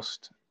the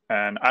most.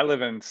 And I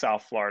live in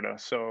South Florida,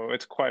 so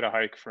it's quite a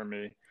hike for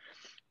me.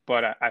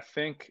 But I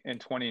think in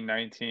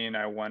 2019,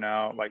 I went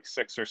out like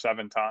 6 or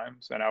 7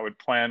 times, and I would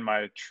plan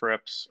my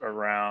trips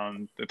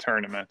around the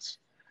tournaments.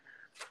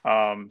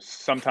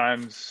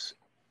 Sometimes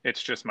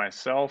it's just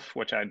myself,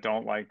 which I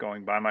don't like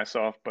going by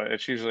myself, but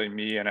it's usually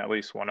me and at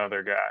least one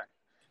other guy.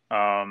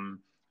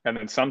 And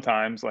then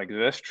sometimes, like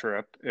this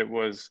trip, it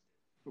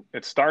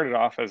started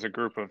off as a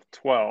group of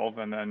 12,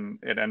 and then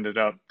it ended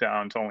up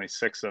down to only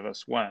 6 of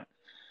us went.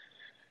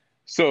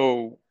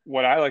 So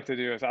what I like to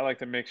do is I like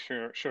to make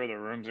sure the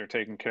rooms are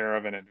taken care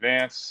of in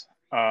advance,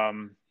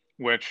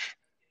 which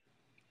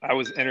I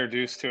was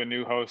introduced to a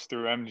new host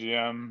through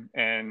MGM,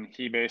 and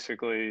he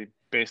basically,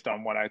 based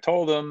on what I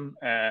told him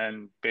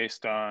and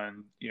based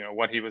on,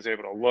 what he was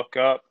able to look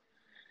up,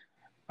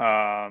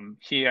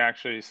 he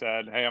actually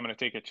said, "Hey, I'm going to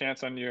take a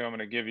chance on you. I'm going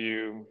to give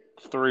you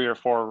 3 or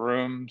 4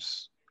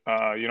 rooms.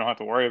 You don't have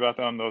to worry about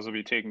them. Those will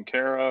be taken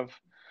care of."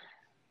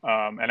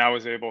 And I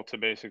was able to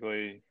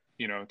basically,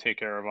 take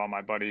care of all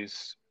my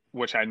buddies,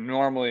 which I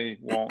normally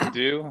won't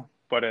do.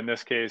 But in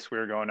this case, we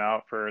were going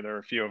out there were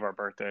a few of our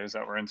birthdays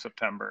that were in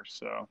September.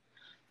 So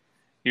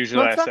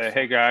usually I say,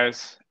 "Hey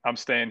guys, I'm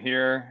staying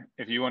here.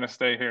 If you want to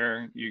stay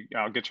here,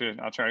 I'll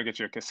try to get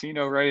you a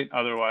casino rate.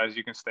 Otherwise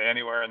you can stay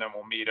anywhere and then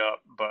we'll meet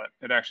up." But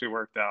it actually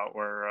worked out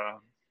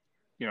where,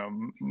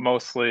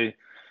 mostly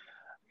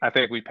I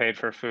think we paid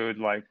for food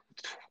like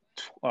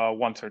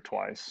once or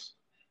twice.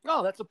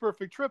 Oh, that's a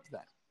perfect trip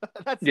then.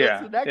 That's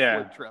an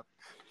excellent trip.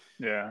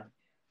 Yeah.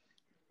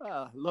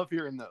 Love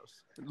hearing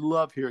those.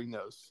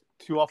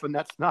 Too often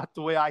that's not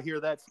the way I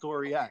hear that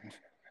story end.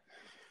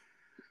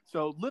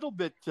 So little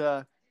bit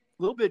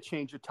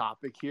change of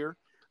topic here.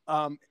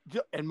 And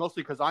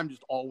mostly because I'm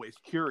just always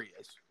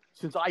curious,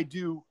 since I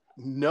do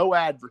no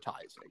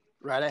advertising,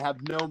 right? I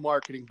have no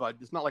marketing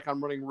budget. It's not like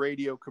I'm running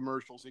radio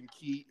commercials in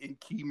key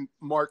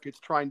markets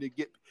trying to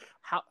get,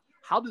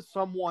 how does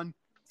someone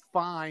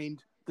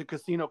find the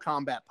Casino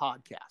Combat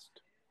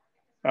podcast?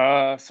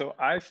 So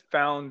I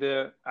found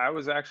it. I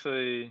was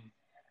actually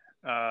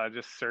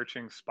just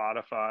searching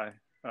Spotify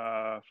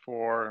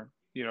for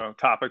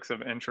topics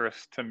of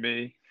interest to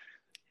me,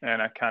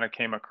 and I kind of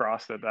came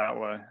across it that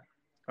way.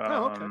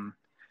 Okay.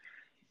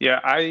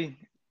 Yeah, I've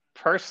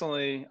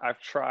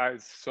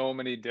tried so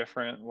many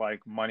different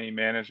like money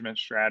management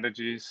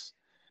strategies,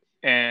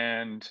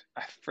 and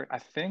I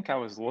think I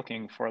was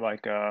looking for I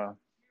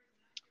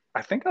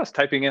think I was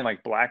typing in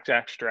like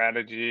blackjack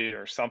strategy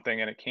or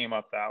something, and it came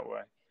up that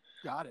way.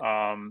 Got it.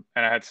 And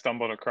I had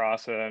stumbled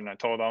across it, and I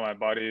told all my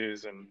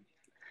buddies, and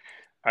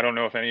I don't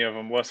know if any of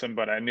them listened,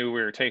 but I knew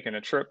we were taking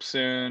a trip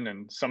soon,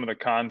 and some of the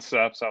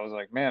concepts, I was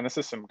like, man, this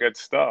is some good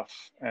stuff.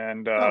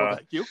 And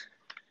thank you.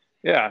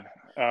 Yeah,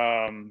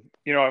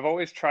 I've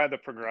always tried the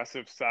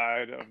progressive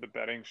side of the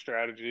betting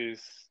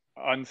strategies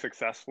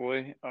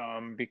unsuccessfully,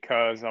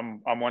 because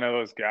I'm one of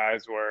those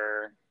guys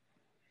where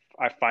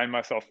I find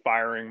myself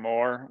firing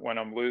more when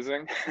I'm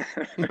losing.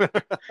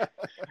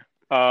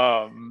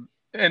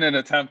 In an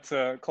attempt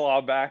to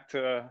claw back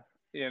to,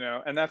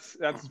 and that's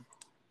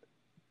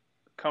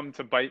come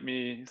to bite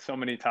me so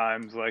many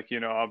times. Like,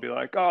 I'll be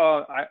like,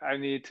 oh, I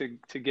need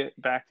to get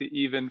back to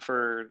even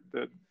for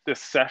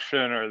this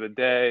session or the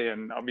day,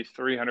 and I'll be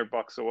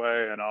 $300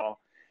 away, and I'll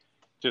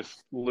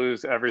just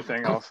lose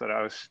everything else that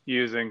I was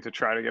using to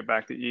try to get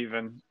back to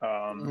even.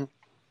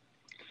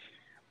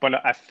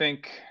 But I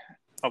think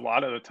a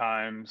lot of the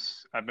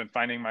times I've been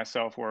finding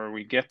myself where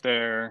we get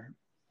there,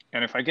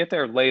 and if I get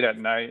there late at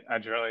night, I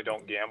generally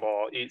don't gamble.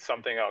 I'll eat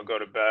something, I'll go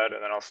to bed,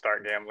 and then I'll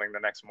start gambling the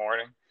next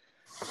morning.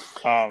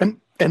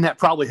 And that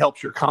probably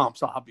helps your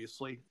comps,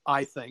 obviously,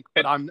 I think.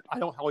 But I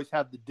don't always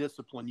have the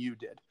discipline you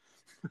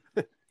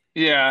did.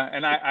 Yeah,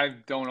 and I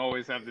don't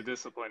always have the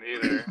discipline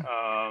either.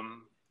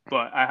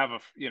 But I have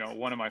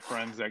one of my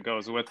friends that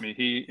goes with me.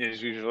 He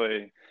is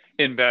usually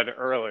in bed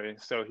early,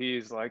 so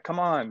he's like, "Come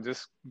on,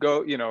 just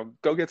go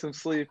get some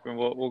sleep, and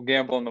we'll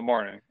gamble in the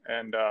morning."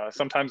 And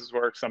sometimes it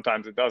works,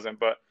 sometimes it doesn't.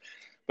 But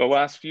the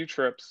last few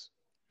trips,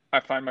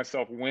 I find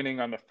myself winning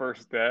on the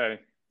first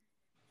day,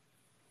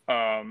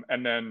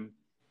 and then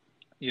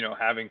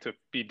having to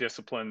be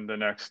disciplined the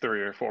next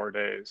 3 or 4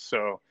 days.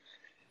 So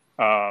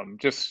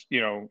just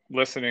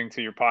listening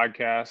to your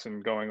podcast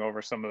and going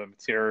over some of the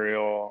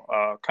material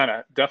kind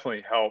of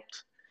definitely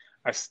helped.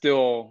 I'm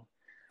still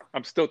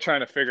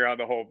trying to figure out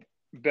the whole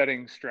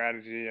betting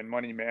strategy and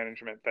money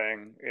management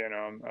thing.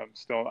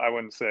 I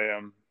wouldn't say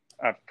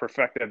I've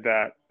perfected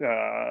that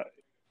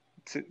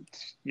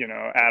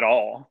at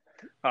all,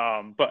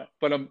 but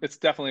it's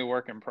definitely a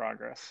work in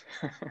progress.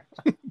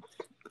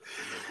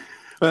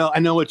 Well, I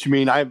know what you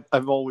mean.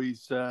 I've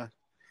always I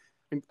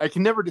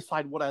can never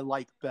decide what I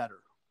like better: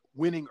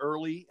 winning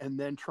early and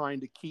then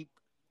trying to keep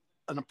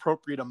an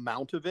appropriate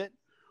amount of it,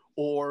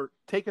 or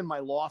taking my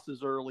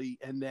losses early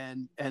and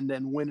then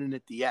winning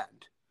at the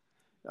end.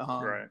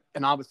 Right.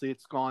 And obviously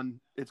it's gone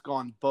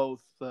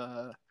both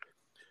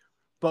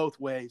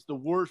ways. The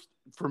worst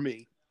for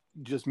me,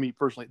 just me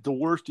personally, the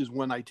worst is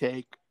when I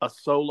take a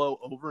solo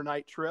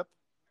overnight trip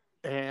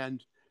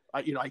and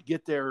I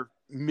get there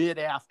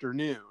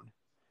mid-afternoon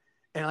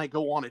and I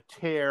go on a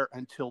tear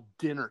until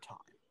dinner time.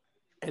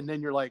 And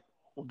then you're like,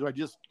 well, do I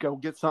just go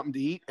get something to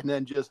eat and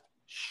then just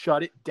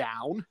shut it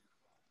down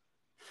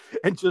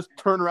and just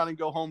turn around and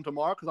go home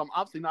tomorrow? Because I'm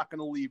obviously not going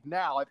to leave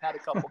now. I've had a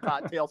couple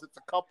cocktails. It's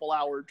a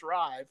couple-hour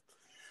drive.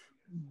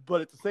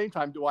 But at the same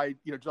time, do I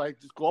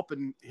just go up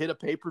and hit a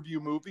pay-per-view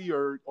movie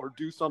or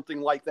do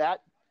something like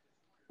that?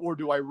 Or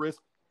do I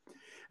risk?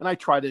 And I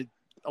try to,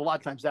 a lot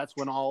of times that's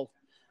when on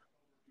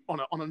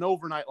an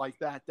overnight like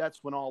that, that's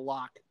when I'll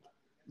lock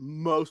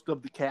most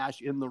of the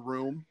cash in the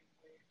room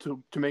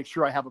to make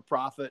sure I have a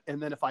profit.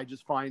 And then if I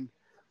just find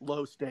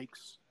low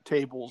stakes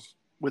tables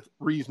with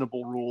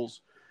reasonable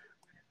rules,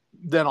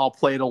 then I'll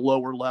play at a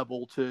lower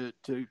level to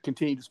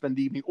continue to spend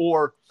the evening.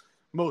 Or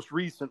most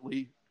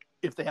recently,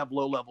 if they have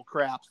low level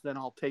craps, then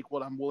I'll take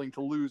what I'm willing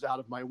to lose out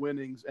of my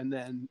winnings and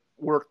then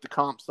work the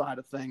comp side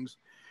of things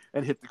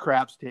and hit the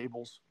craps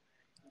tables.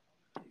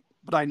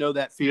 But I know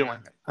that feeling.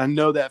 Yeah. I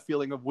know that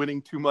feeling of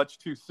winning too much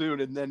too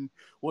soon. And then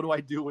what do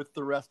I do with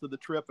the rest of the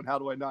trip and how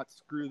do I not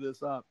screw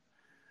this up?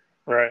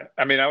 Right.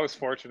 I mean, I was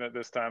fortunate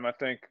this time. I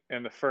think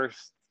in the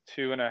first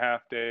 2.5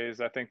 days,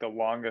 I think the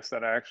longest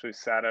that I actually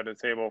sat at a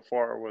table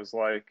for was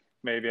like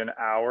maybe an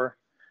hour.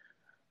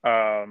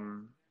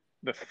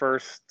 The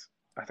first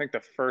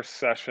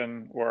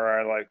session where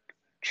I like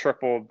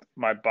tripled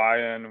my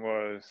buy-in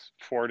was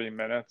 40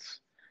 minutes.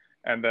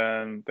 And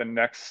then the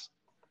next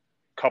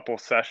couple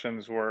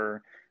sessions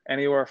were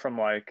anywhere from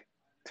like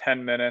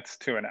 10 minutes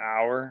to an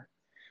hour,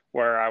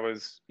 where I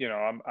was,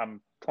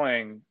 I'm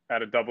playing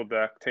at a double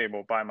deck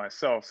table by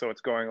myself. So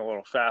it's going a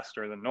little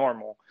faster than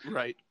normal.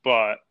 Right.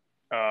 But,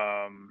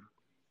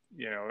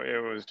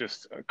 it was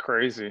just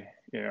crazy.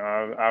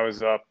 I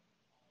was up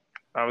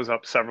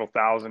several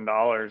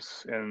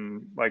 $1,000s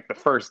in like the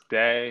first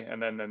day.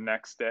 And then the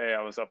next day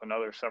I was up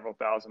another several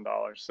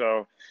 $1,000s.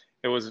 So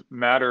it was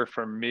matter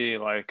for me.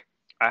 Like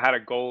I had a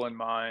goal in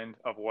mind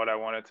of what I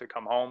wanted to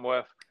come home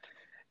with.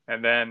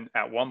 And then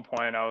at one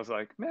point I was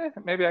like,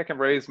 maybe I can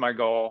raise my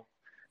goal.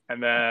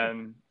 And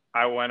then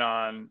I went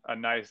on a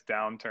nice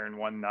downturn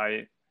one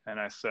night and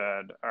I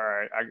said, all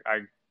right, I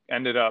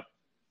ended up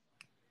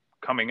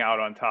coming out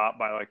on top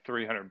by like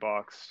 $300.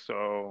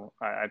 So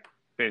I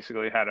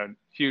basically had a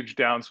huge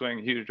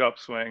downswing, huge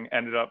upswing,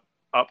 ended up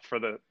for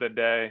the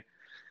day.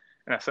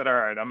 And I said, all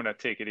right, I'm going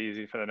to take it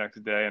easy for the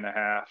next day and a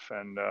half.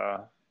 And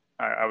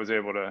I was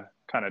able to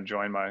kind of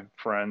join my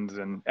friends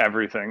and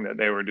everything that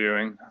they were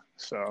doing.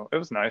 So it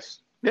was nice.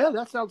 Yeah,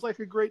 that sounds like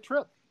a great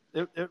trip.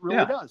 It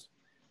really does.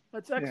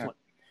 That's excellent.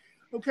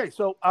 Yeah. Okay,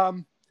 so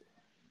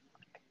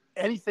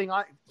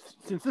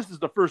since this is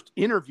the first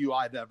interview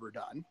I've ever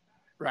done,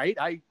 right?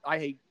 I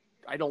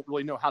don't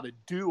really know how to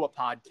do a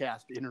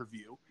podcast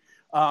interview.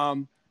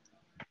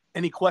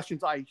 Any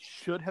questions I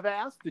should have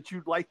asked that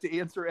you'd like to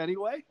answer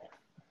anyway?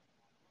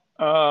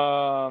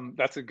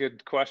 That's a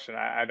good question.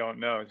 I don't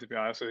know, to be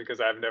honest with you,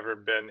 because I've never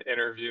been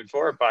interviewed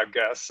for a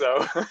podcast.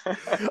 So,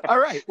 all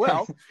right.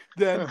 Well,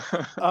 then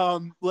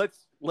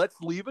let's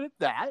leave it at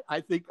that. I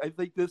think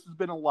this has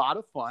been a lot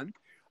of fun.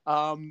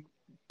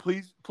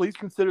 Please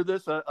consider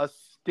this a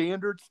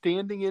standard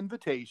standing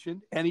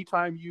invitation.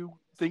 Anytime you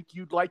think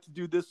you'd like to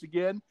do this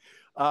again,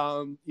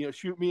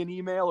 shoot me an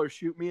email or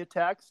shoot me a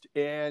text,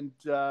 and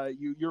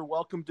you're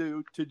welcome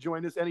to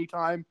join us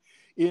anytime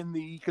in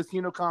the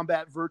Casino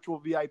Combat Virtual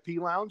VIP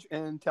Lounge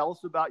and tell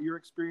us about your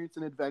experience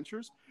and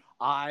adventures.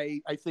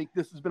 I think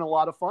this has been a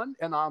lot of fun,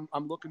 and I'm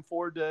looking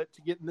forward to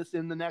getting this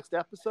in the next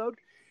episode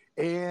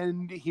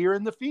and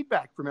hearing the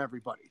feedback from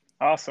everybody.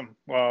 Awesome.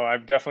 Well, I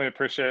definitely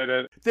appreciate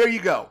it. There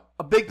you go.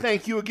 A big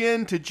thank you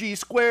again to G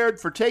Squared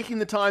for taking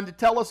the time to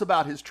tell us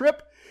about his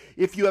trip.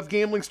 If you have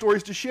gambling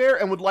stories to share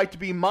and would like to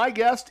be my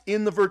guest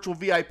in the Virtual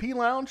VIP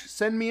Lounge,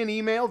 send me an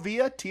email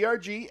via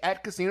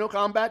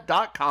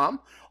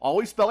trg@casinocombat.com,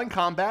 always spelling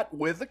combat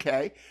with a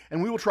K,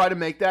 and we will try to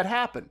make that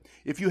happen.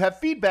 If you have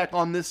feedback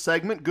on this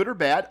segment, good or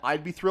bad,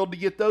 I'd be thrilled to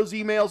get those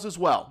emails as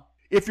well.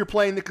 If you're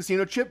playing the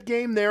casino chip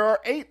game, there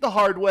are 8 the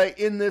hard way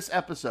in this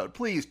episode.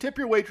 Please tip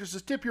your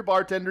waitresses, tip your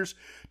bartenders,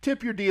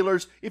 tip your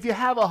dealers. If you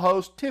have a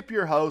host, tip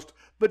your host,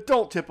 but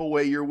don't tip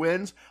away your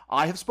wins.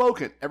 I have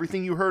spoken.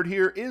 Everything you heard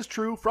here is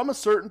true from a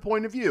certain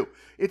point of view.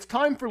 It's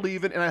time for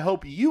leaving, and I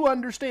hope you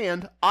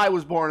understand I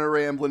was born a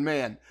rambling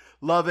man.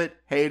 Love it,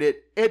 hate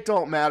it, it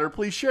don't matter.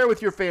 Please share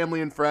with your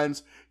family and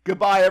friends.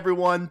 Goodbye,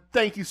 everyone.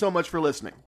 Thank you so much for listening.